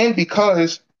 And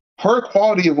because her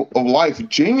quality of life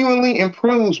genuinely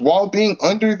improves while being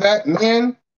under that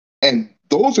man, and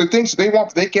those are things they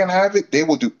want, they can't have it, they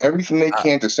will do everything they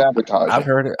can to sabotage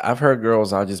it. I've heard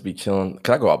girls, I'll just be chilling,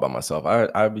 because I go out by myself.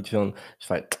 I'll be chilling. She's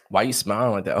like, why you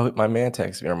smiling like that? Oh, my man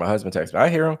texts me, or my husband texts me. I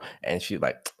hear him, and she's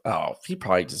like, oh, he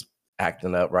probably just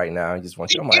acting up right now. He just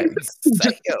wants you. I'm like,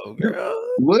 yo, girl.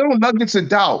 Little nuggets of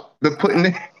doubt they're putting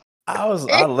in.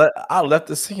 I left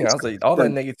the scene. I was like, all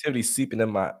that negativity seeping in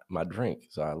my drink.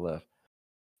 So I left.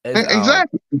 And,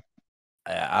 exactly.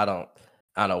 I don't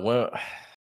when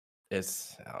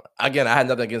it's, again, I had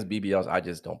nothing against BBLs. I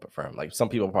just don't prefer them. Like, some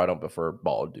people probably don't prefer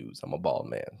bald dudes. I'm a bald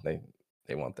man.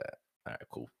 They want that. All right,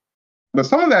 cool. But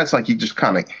some of that's like, you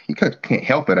can't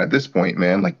help it at this point,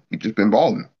 man. Like, you just been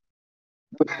balding.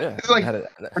 Yeah, it's like, I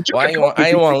ain't want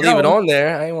to leave it on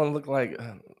there. I ain't want to look like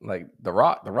The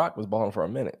Rock. The Rock was balling for a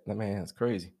minute. That man is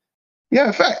crazy. Yeah,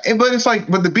 in fact, but it's like,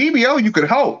 but the BBL you could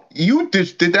help. You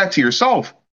just did that to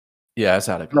yourself. Yeah, it's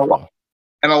out of And a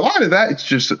control. lot of that, it's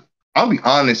just, I'll be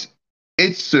honest,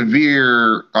 it's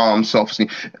severe self-esteem.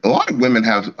 A lot of women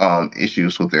have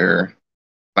issues with their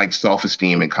like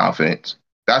self-esteem and confidence.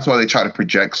 That's why they try to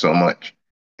project so much.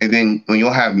 And then when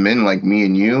you'll have men like me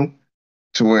and you,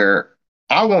 to where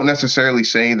I won't necessarily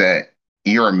say that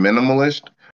you're a minimalist,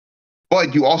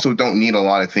 but you also don't need a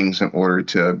lot of things in order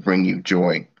to bring you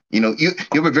joy. You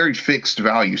have a very fixed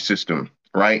value system,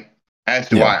 right? As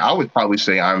do Yeah. I. I would probably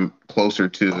say I'm closer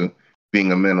to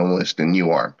being a minimalist than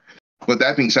you are. But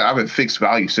that being said, I have a fixed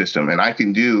value system, and I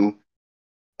can do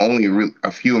only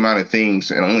a few amount of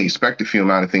things and only expect a few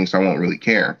amount of things. I won't really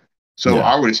care. So Yeah.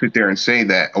 I were to sit there and say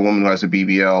that a woman who has a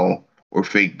BBL or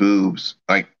fake boobs,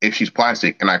 like if she's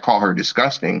plastic, and I call her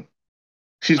disgusting,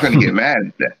 she's going to get mad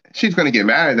at that. She's going to get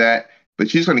mad at that, but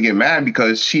she's going to get mad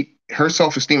because her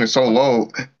self-esteem is so low.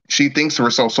 She thinks of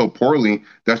herself so poorly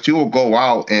that she will go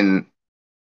out and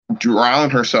drown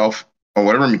herself or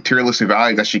whatever materialistic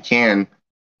value that she can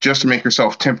just to make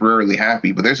herself temporarily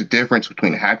happy. But there's a difference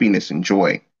between happiness and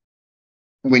joy.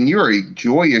 When you're a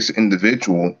joyous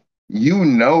individual, you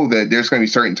know that there's going to be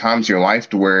certain times in your life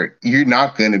to where you're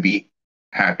not going to be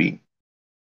happy.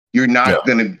 You're not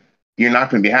going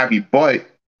to be happy, but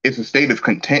it's a state of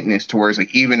contentness to where it's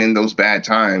like, even in those bad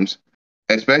times,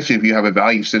 especially if you have a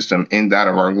value system in that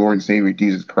of our Lord and Savior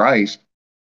Jesus Christ,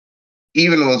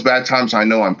 even in those bad times, I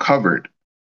know I'm covered.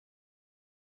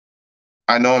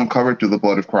 I know I'm covered through the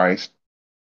blood of Christ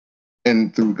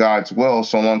and through God's will.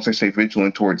 So long as I stay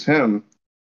vigilant towards Him,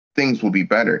 things will be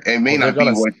better. It may not be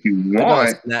what you They're gonna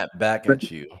want. snap back but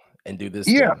at you and do this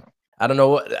yeah, thing. I don't know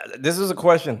what this is a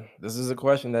question. This is a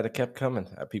question that it kept coming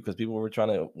because people were trying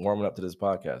to warm up to this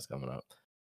podcast coming up.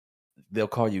 They'll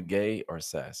call you gay or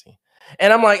sassy.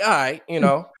 And I'm like, all right,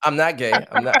 I'm not gay.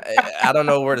 I'm not. I don't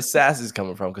know where the sass is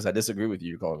coming from because I disagree with you.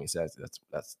 You're calling me sassy.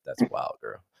 That's wild,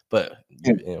 girl. But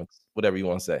whatever you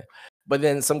want to say. But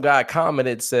then some guy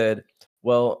commented, said,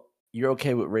 "Well, you're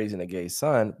okay with raising a gay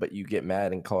son, but you get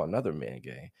mad and call another man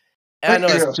gay." And I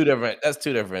know that's two different. That's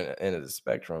two different ends of the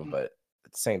spectrum, but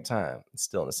at the same time, it's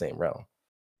still in the same realm.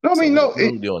 No, I mean, so what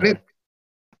are we doing here?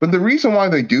 But the reason why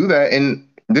they do that, and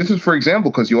this is, for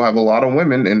example, because you'll have a lot of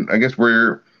women, and I guess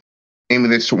we're aiming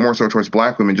this more so towards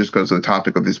Black women just because of the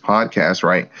topic of this podcast,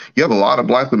 right? You have a lot of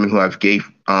Black women who have gay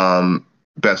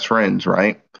best friends,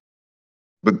 right?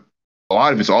 But a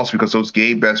lot of it's also because those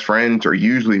gay best friends are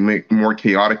usually more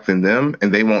chaotic than them,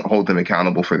 and they won't hold them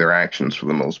accountable for their actions for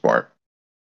the most part.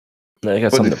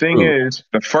 But the thing is,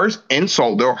 the first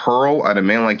insult they'll hurl at a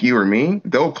man like you or me,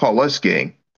 they'll call us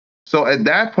gay. So at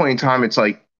that point in time, it's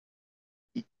like,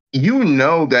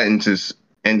 that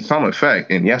in some effect,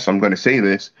 and yes, I'm going to say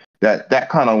this, that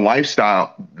kind of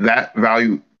lifestyle, that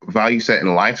value set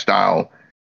and lifestyle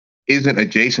isn't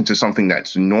adjacent to something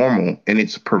that's normal, and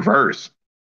it's perverse.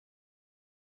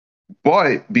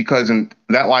 But because in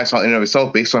that lifestyle in and of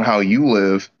itself, based on how you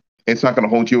live, it's not going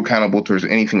to hold you accountable towards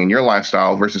anything in your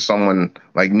lifestyle versus someone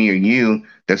like me or you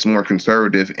that's more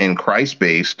conservative and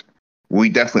Christ-based. We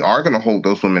definitely are going to hold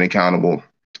those women accountable,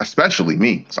 especially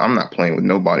me, because I'm not playing with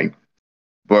nobody.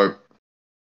 But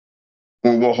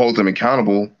we'll hold them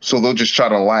accountable. So they'll just try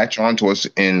to latch onto us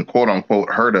and quote unquote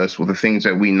hurt us with the things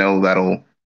that we know that'll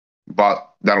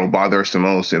bother us the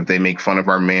most. If they make fun of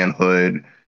our manhood,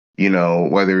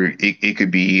 whether it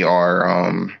could be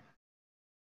our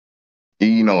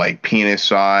like penis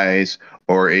size,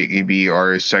 or it could be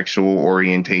our sexual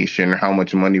orientation, or how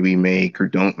much money we make or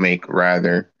don't make,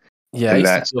 rather. Yeah, I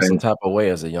used to feel some type of way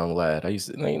as a young lad. I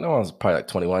used to, I was probably like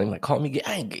 21. I'm like, call me gay.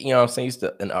 I ain't, what I'm saying? Used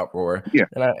to an uproar. Yeah.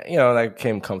 And I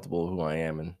became comfortable with who I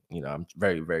am, and I'm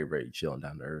very, very, very chill and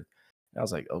down to earth. And I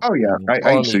was like, okay, oh yeah,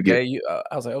 I used to gay.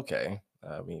 I was like, okay.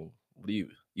 I mean, what do you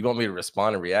want me to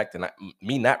respond and react? And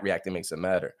me not reacting makes it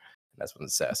matter. And that's when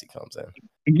the sassy comes in.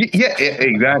 Yeah,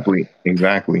 exactly.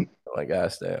 Like,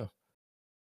 gosh, damn.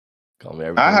 Call me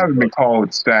everything. I haven't been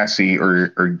called sassy or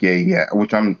gay yet,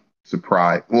 which I'm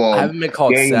surprised. Well, I haven't been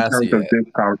called sassy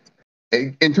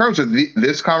yet. In terms of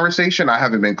this conversation, I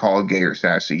haven't been called gay or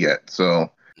sassy yet. So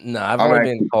no, I've only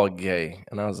been called gay,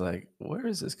 and I was like, "Where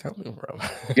is this coming from?"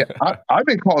 Yeah, I've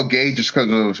been called gay just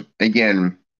because of,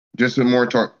 again, just more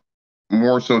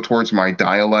so towards my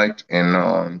dialect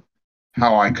and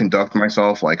how I conduct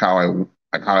myself, like how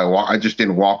I walk. I just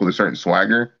didn't walk with a certain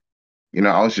swagger.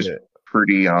 I was just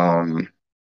pretty basic.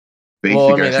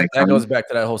 Well, I mean, that goes back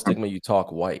to that whole stigma. You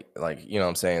talk white, like, what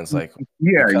I'm saying? It's like,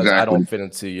 yeah, exactly. I don't fit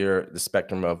into the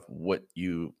spectrum of what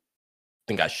you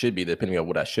think I should be, depending on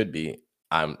what I should be.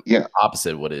 I'm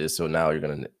opposite of what it is. So now you're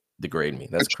going to degrade me.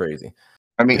 That's crazy.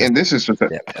 I mean, and this is just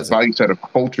a value set of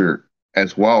culture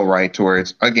as well, right? To where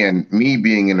it's, again, me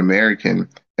being an American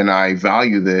and I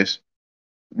value this,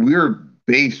 we're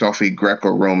based off a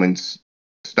Greco-Roman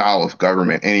style of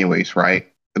government anyways,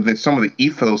 right? But then some of the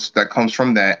ethos that comes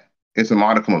from that is a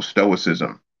modicum of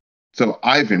stoicism. So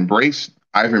I've embraced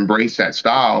that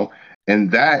style,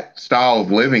 and that style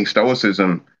of living,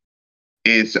 stoicism,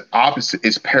 is opposite,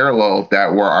 is parallel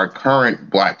that where our current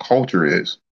Black culture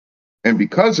is. And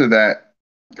because of that,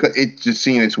 it's just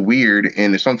seen as weird,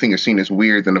 and if something is seen as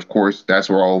weird, then of course that's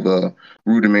where all the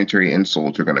rudimentary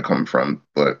insults are going to come from.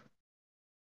 But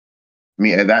I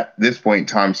mean, at this point in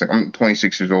time, it's like, I'm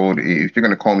 26 years old. If you're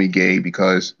going to call me gay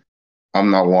because I'm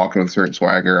not walking with a certain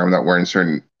swagger, I'm not wearing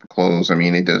certain clothes, I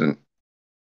mean, it doesn't,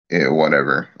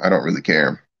 whatever. I don't really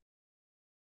care.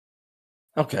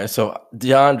 Okay, so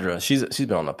Deandra, she's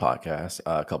been on the podcast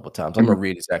a couple of times. I'm gonna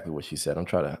read exactly what she said. I'm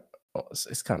trying to.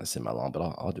 It's kind of semi-long, but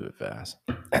I'll do it fast.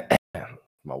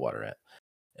 My water at.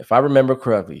 If I remember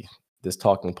correctly, this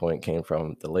talking point came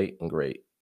from the late and great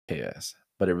KS,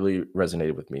 but it really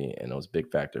resonated with me, and it was a big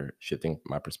factor shifting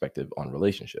my perspective on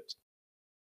relationships.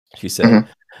 She said.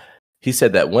 He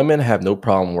said that women have no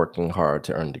problem working hard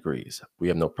to earn degrees. We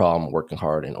have no problem working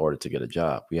hard in order to get a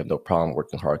job. We have no problem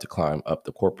working hard to climb up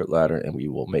the corporate ladder, and we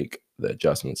will make the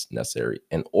adjustments necessary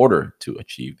in order to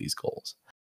achieve these goals.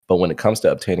 But when it comes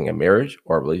to obtaining a marriage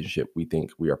or a relationship, we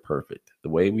think we are perfect. The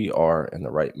way we are, and the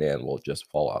right man will just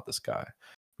fall out the sky.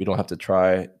 We don't have to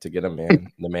try to get a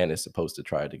man. The man is supposed to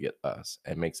try to get us.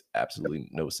 It makes absolutely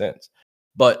no sense.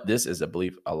 But this is a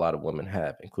belief a lot of women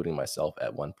have, including myself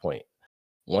at one point.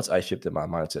 Once I shifted my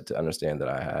mindset to understand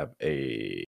that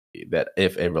that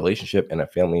if a relationship and a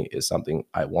family is something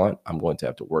I want, I'm going to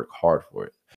have to work hard for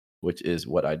it, which is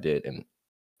what I did and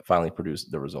finally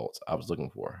produced the results I was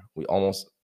looking for. Almost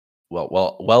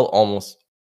LOL,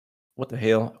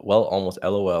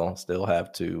 still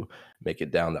have to make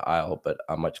it down the aisle, but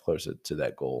I'm much closer to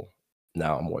that goal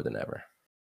now more than ever.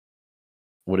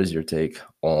 What is your take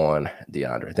on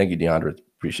Deandra? Thank you, Deandra.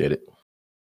 Appreciate it.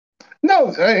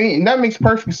 No, I mean, that makes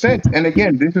perfect sense. And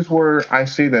again, this is where I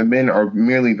say that men are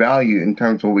merely valued in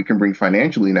terms of what we can bring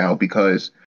financially now, because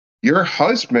your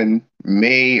husband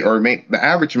the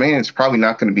average man is probably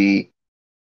not going to be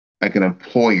like an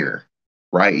employer,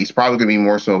 right? He's probably going to be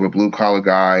more so of a blue collar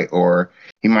guy, or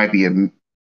he might be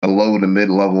a low to mid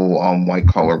level white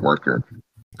collar worker,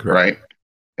 correct, right?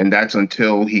 And that's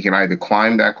until he can either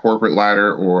climb that corporate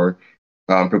ladder or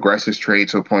progress his trade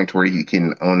to a point where he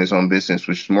can own his own business,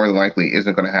 which more than likely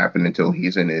isn't going to happen until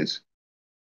he's in his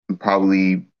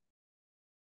probably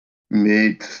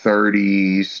mid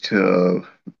 30s to,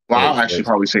 I'll actually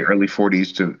probably say early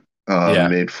 40s to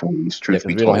mid 40s. Truth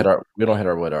be told, we don't hit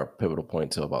our pivotal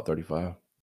point till about 35.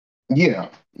 Yeah,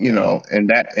 and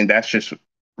that's just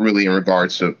really in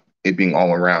regards to it being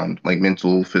all around, like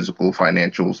mental, physical,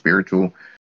 financial, spiritual.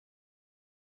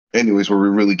 Anyways, where we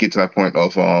really get to that point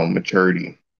of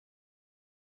maturity.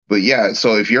 But yeah,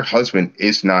 so if your husband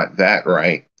is not that,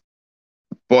 right,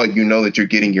 but you know that you're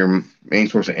getting your main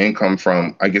source of income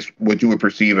from, I guess, what you would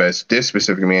perceive as this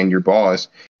specific man, your boss,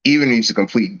 even if he's a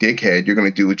complete dickhead, you're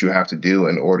going to do what you have to do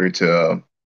in order to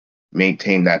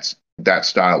maintain that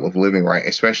style of living, right?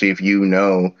 Especially if you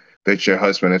know that your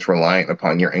husband is reliant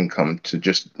upon your income to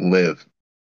just live.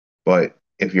 But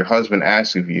if your husband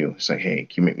asks of you, it's like, hey,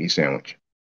 can you make me a sandwich?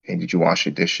 Hey, did you wash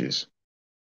the dishes?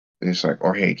 It's like,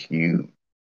 or hey,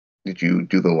 did you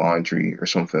do the laundry or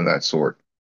something of that sort?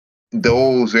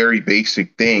 Those very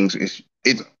basic things,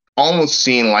 it's almost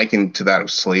seen likened to that of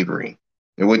slavery,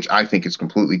 which I think is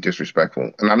completely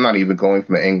disrespectful. And I'm not even going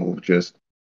from the angle of just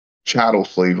chattel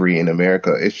slavery in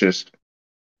America. It's just,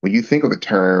 when you think of the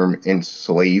term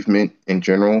enslavement in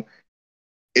general,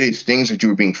 it is things that you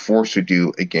were being forced to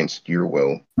do against your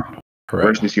will.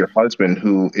 Correct. Versus your husband,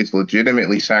 who is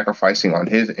legitimately sacrificing on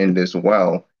his end as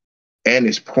well, and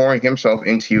is pouring himself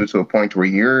into you to a point where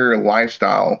your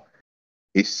lifestyle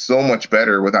is so much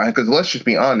better without, because let's just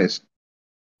be honest,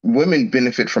 women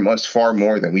benefit from us far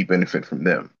more than we benefit from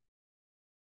them.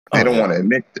 They don't want to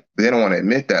admit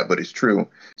that, but it's true.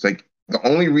 It's like the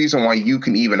only reason why you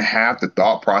can even have the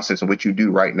thought process of what you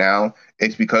do right now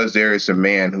is because there is a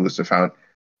man who is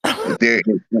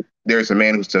there's a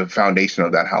man who's the foundation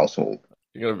of that household.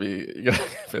 You're gonna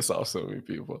piss off so many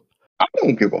people. I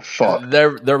don't give a fuck. Their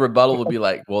rebuttal would be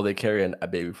like, well, they carry a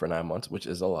baby for 9 months, which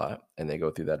is a lot, and they go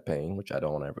through that pain, which I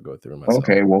don't want to ever go through myself.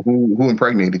 Okay, well, who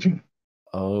impregnated you?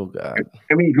 Oh God.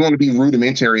 I mean, if you want to be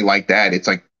rudimentary like that, it's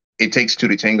like it takes two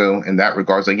to tango in that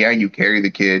regards. Like, yeah, you carry the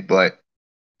kid, but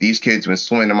these kids been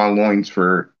swimming in my loins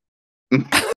for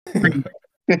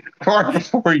far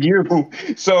before you.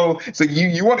 So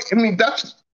you want? I mean,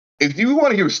 that's if you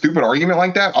want to give a stupid argument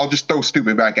like that, I'll just throw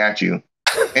stupid back at you.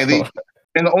 And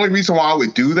the only reason why I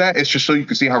would do that is just so you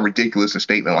can see how ridiculous a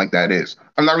statement like that is.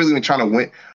 I'm not really even trying to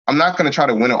win. I'm not going to try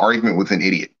to win an argument with an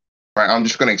idiot. Right? I'm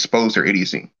just going to expose their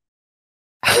idiocy.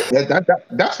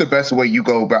 That's the best way you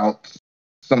go about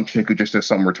some chick who just says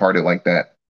something retarded like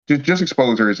that. Just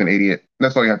expose her as an idiot.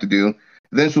 That's all you have to do.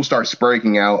 Then she'll start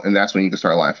breaking out, and that's when you can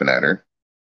start laughing at her.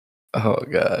 Oh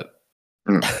God.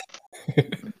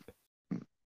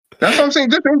 That's what I'm saying.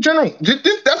 Just in general,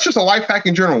 that's just a life hack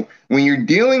in general. When you're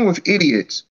dealing with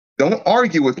idiots, don't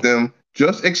argue with them.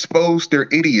 Just expose their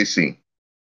idiocy.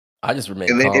 I just remain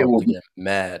calm and get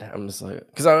mad. I'm just like,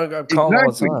 because I call them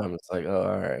all the time. It's like, oh,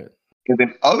 all right. And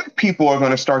then other people are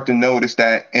going to start to notice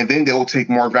that, and then they'll take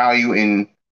more value in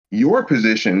your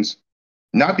positions,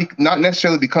 not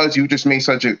necessarily because you just made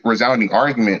such a resounding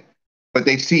argument, but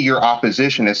they see your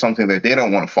opposition as something that they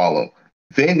don't want to follow.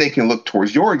 Then they can look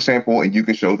towards your example, and you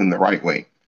can show them the right way.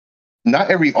 Not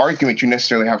every argument you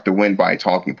necessarily have to win by a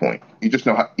talking point. You just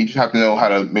have to know how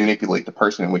to manipulate the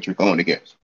person in which you're going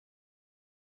against.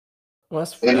 Well,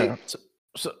 that's fair.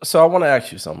 So I want to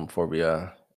ask you something before we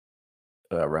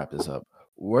wrap this up.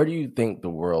 Where do you think the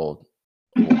world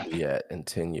will be at in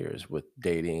 10 years with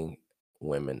dating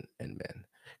women and men?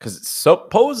 Because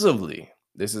supposedly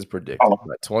this is predicted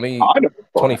like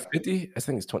 2050. I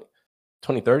think it's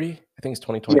 2030. I think it's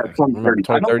 2020. Yeah, 2030.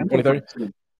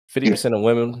 2030. 50% of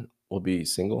women will be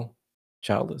single,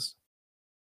 childless.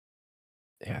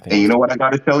 Yeah, and you know what I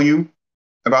got to tell you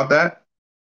about that?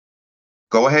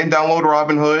 Go ahead and download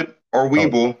Robinhood or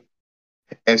Webull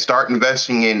and start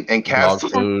investing in cat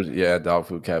food. Yeah, dog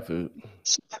food, cat food.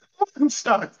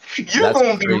 Stop. You're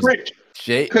going to be rich.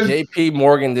 JP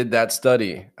Morgan did that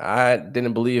study. I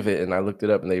didn't believe it, and I looked it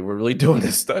up, and they were really doing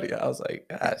this study. I was like,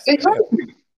 gosh.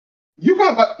 Exactly. You're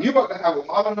about to have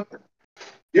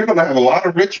a lot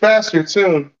of rich bastards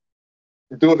soon.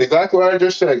 Doing exactly what I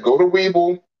just said. Go to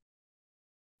Webull,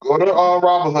 go to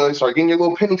Robinhood, start getting your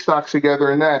little penny stocks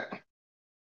together and that.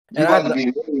 And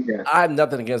I have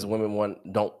nothing against women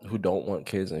who don't want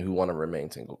kids and who want to remain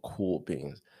single. Cool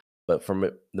beings. But from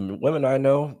the women I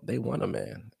know, they want a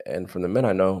man. And from the men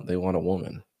I know, they want a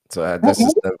woman. So that's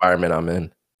just the environment I'm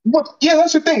in. Well, yeah,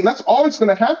 that's the thing. That's always going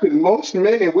to happen. Most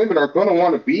men and women are going to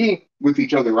want to be with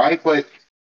each other, right? But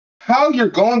how you're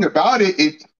going about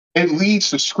it, it leads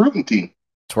to scrutiny.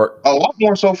 A lot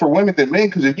more so for women than men.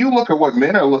 Because if you look at what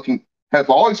men have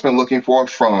always been looking for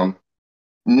from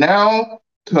now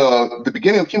to the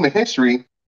beginning of human history,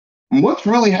 much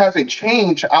really hasn't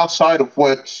changed outside of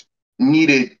what's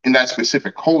needed in that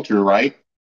specific culture, right?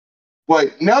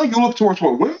 But now you look towards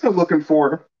what women are looking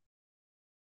for,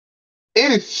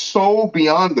 it is so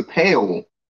beyond the pale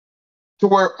to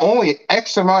where only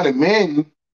X amount of men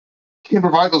can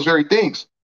provide those very things.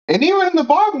 And even in the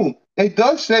Bible, it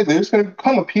does say there's going to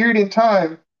come a period in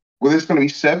time where there's going to be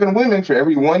 7 women for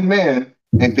every 1 man,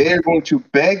 and they're going to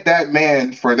beg that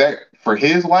man for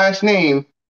his last name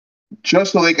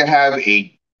just so they can have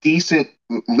a decent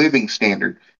living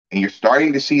standard. And you're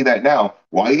starting to see that now.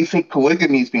 Why do you think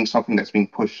polygamy is being something that's being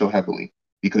pushed so heavily?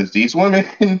 Because these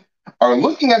women are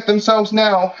looking at themselves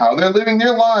now, how they're living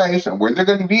their lives and where they're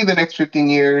going to be the next 15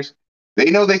 years. They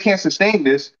know they can't sustain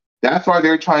this. That's why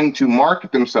they're trying to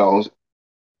market themselves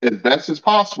as best as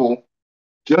possible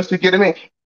just to get a man.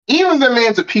 Even if the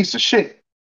man's a piece of shit,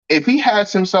 if he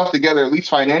has himself together, at least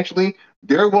financially,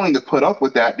 they're willing to put up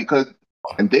with that because,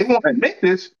 and they won't admit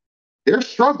this, they're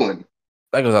struggling.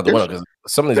 That goes out the window because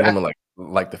some of these women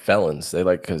like the felons. They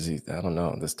like because I don't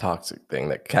know, this toxic thing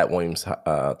that Cat Williams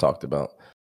talked about.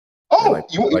 Oh,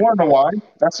 you want to know why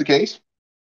that's the case?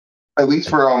 At least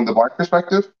for the Black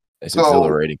perspective. It's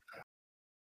exhilarating.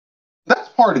 That's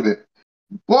part of it.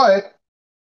 But,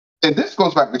 and this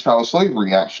goes back to child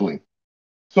slavery, actually.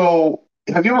 So,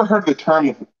 have you ever heard the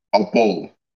term a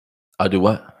bull? I do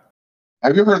what?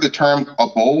 Have you ever heard the term a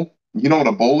bull? You know what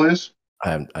a bull is?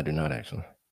 I do not, actually.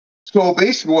 So,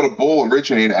 basically what a bull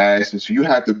originated as is you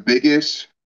had the biggest,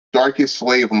 darkest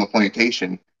slave on the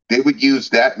plantation. They would use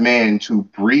that man to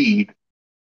breed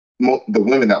the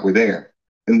women that were there.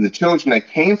 And the children that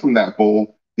came from that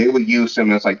bull, they would use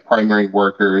them as like primary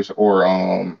workers or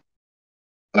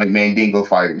like Mandingo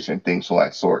fighters and things of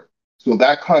that sort. So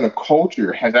that kind of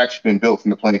culture has actually been built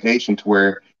from the plantation to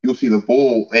where you'll see the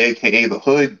bull, aka the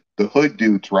hood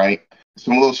dudes, right?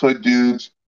 Some of those hood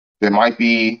dudes, they might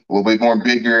be a little bit more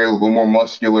bigger, a little bit more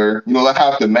muscular. You know, they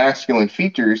have the masculine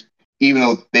features, even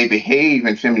though they behave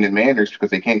in feminine manners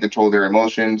because they can't control their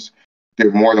emotions.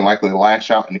 They're more than likely to lash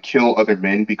out and to kill other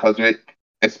men because of it,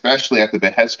 especially at the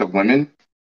behest of women.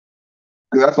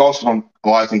 that's also a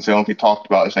lot of things that don't get talked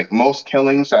about. It's like most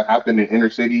killings that happen in inner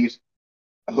cities,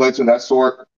 hoods and that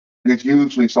sort, there's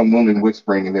usually some woman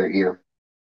whispering in their ear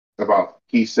about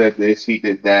he said this, he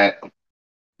did that,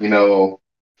 you know,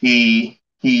 he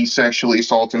sexually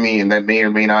assaulted me, and that may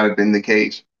or may not have been the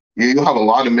case. You'll have a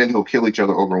lot of men who'll kill each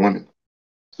other over women.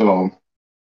 So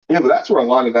yeah, but that's where a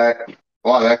lot of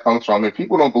that comes from. And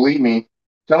people don't believe me.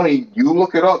 Tell me, you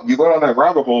look it up, you go down that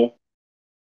rabbit hole,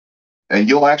 and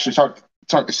you'll actually start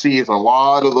to see is a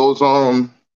lot of those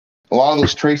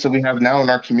traits that we have now in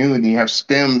our community have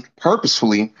stemmed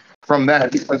purposefully from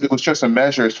that, because it was just a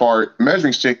measure as far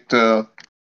measuring stick to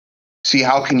see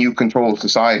how can you control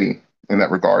society in that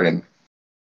regard. And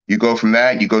you go from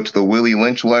that, you go to the Willie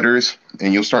Lynch letters,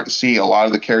 and you'll start to see a lot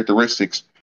of the characteristics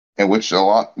in which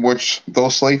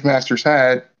those slave masters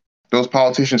had, those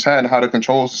politicians had, how to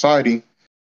control society.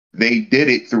 They did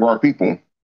it through our people.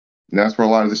 And that's where a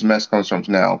lot of this mess comes from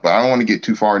now. But I don't want to get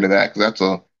too far into that,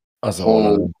 because that's a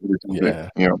whole yeah.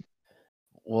 You know.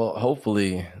 Well,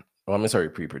 hopefully, I mean, it's already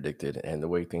pre-predicted, and the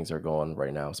way things are going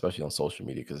right now, especially on social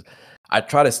media, because I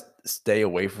try to stray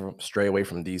away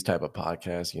from these type of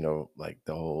podcasts, you know, like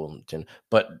the whole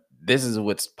but this is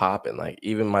what's popping. Like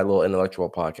even my little intellectual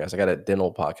podcast, I got a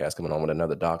dental podcast coming on with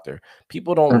another doctor.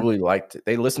 People don't really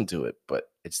they listen to it, but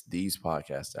it's these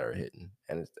podcasts that are hitting,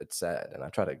 and it's sad. And I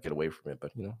try to get away from it,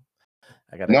 but you know,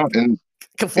 I got to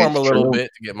conform a little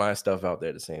bit to get my stuff out there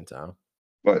at the same time.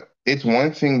 But it's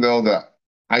one thing though that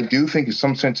I do think in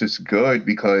some sense it's good,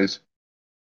 because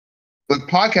with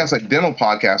podcasts like dental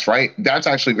podcasts, right? That's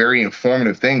actually a very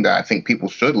informative thing that I think people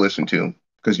should listen to,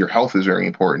 because your health is very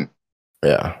important.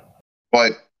 Yeah.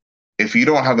 But if you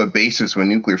don't have a basis of a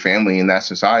nuclear family in that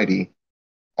society,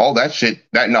 all that shit,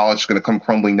 that knowledge is going to come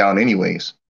crumbling down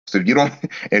anyways. So if you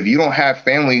don't have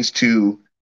families to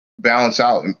balance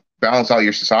out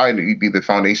your society, be the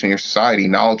foundation of your society,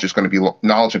 knowledge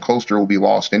and culture will be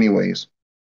lost anyways.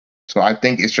 So I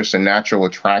think it's just a natural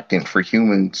attractant for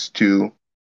humans to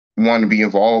want to be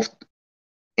involved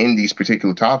in these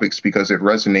particular topics, because it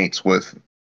resonates with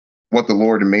what the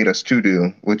Lord made us to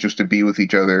do, which is to be with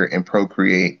each other and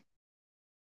procreate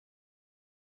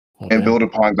and build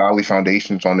upon godly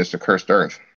foundations on this accursed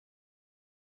earth.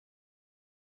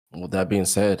 With that being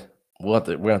said, we have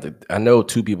to. I know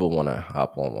two people want to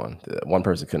hop on one. One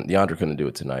person couldn't. Deandra couldn't do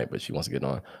it tonight, but she wants to get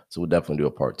on. So we'll definitely do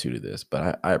a part 2 to this.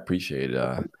 But I appreciate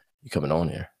you coming on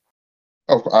here.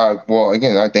 Oh, well,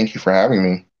 again, I thank you for having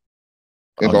me.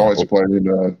 It's always a pleasure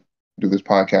to do this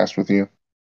podcast with you.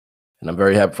 And I'm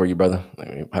very happy for you, brother.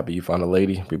 I'm happy you found a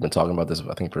lady. We've been talking about this,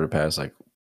 I think, for the past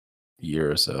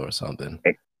year or so or something.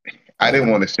 I didn't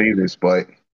want to say this, but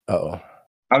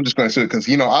I'm just going to say it because,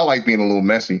 I like being a little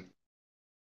messy.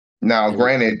 Now,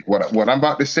 granted, what I'm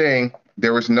about to say,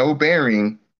 there was no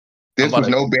bearing. This was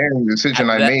no bearing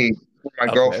decision I made for my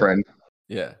girlfriend.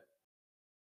 Yeah.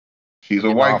 She's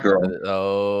a white girl.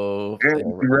 Oh.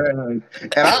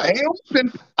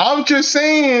 And I'm just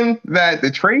saying that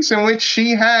the traits in which she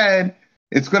had,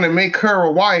 it's going to make her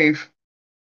a wife.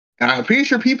 And I'm pretty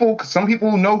sure some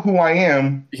people know who I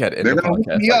am. They're going to look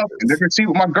me up and they're going to see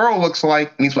what my girl looks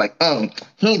like. And he's like,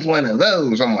 he's one of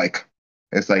those. I'm like,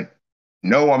 it's like,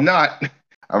 no, I'm not.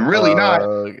 I'm really not.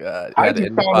 Oh, God. I just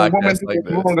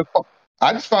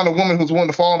found a woman who's willing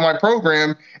to follow my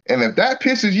program. And if that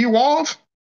pisses you off,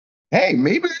 hey,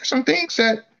 maybe there's some things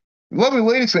that lovely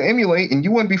ladies can emulate and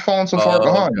you wouldn't be falling so far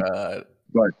behind. God.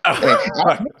 But hey,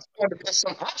 I just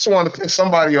wanted to piss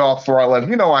somebody off before I left.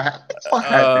 I had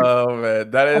to.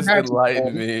 Man, that has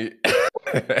enlightened me.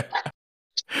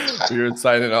 We were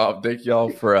signing off. Thank y'all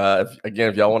for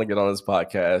if y'all want to get on this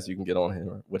podcast, you can get on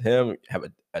here with him, have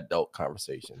adult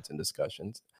conversations and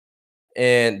discussions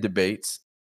and debates.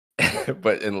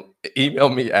 But email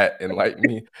me at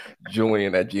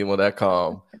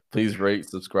enlightenmejulian@gmail.com. Please rate,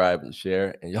 subscribe, and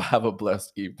share. And y'all have a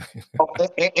blessed evening.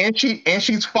 and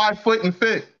she's 5 foot and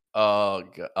fit. Oh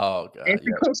God! Oh God! And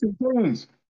she cooks and cleans.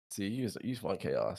 See, you just want chaos.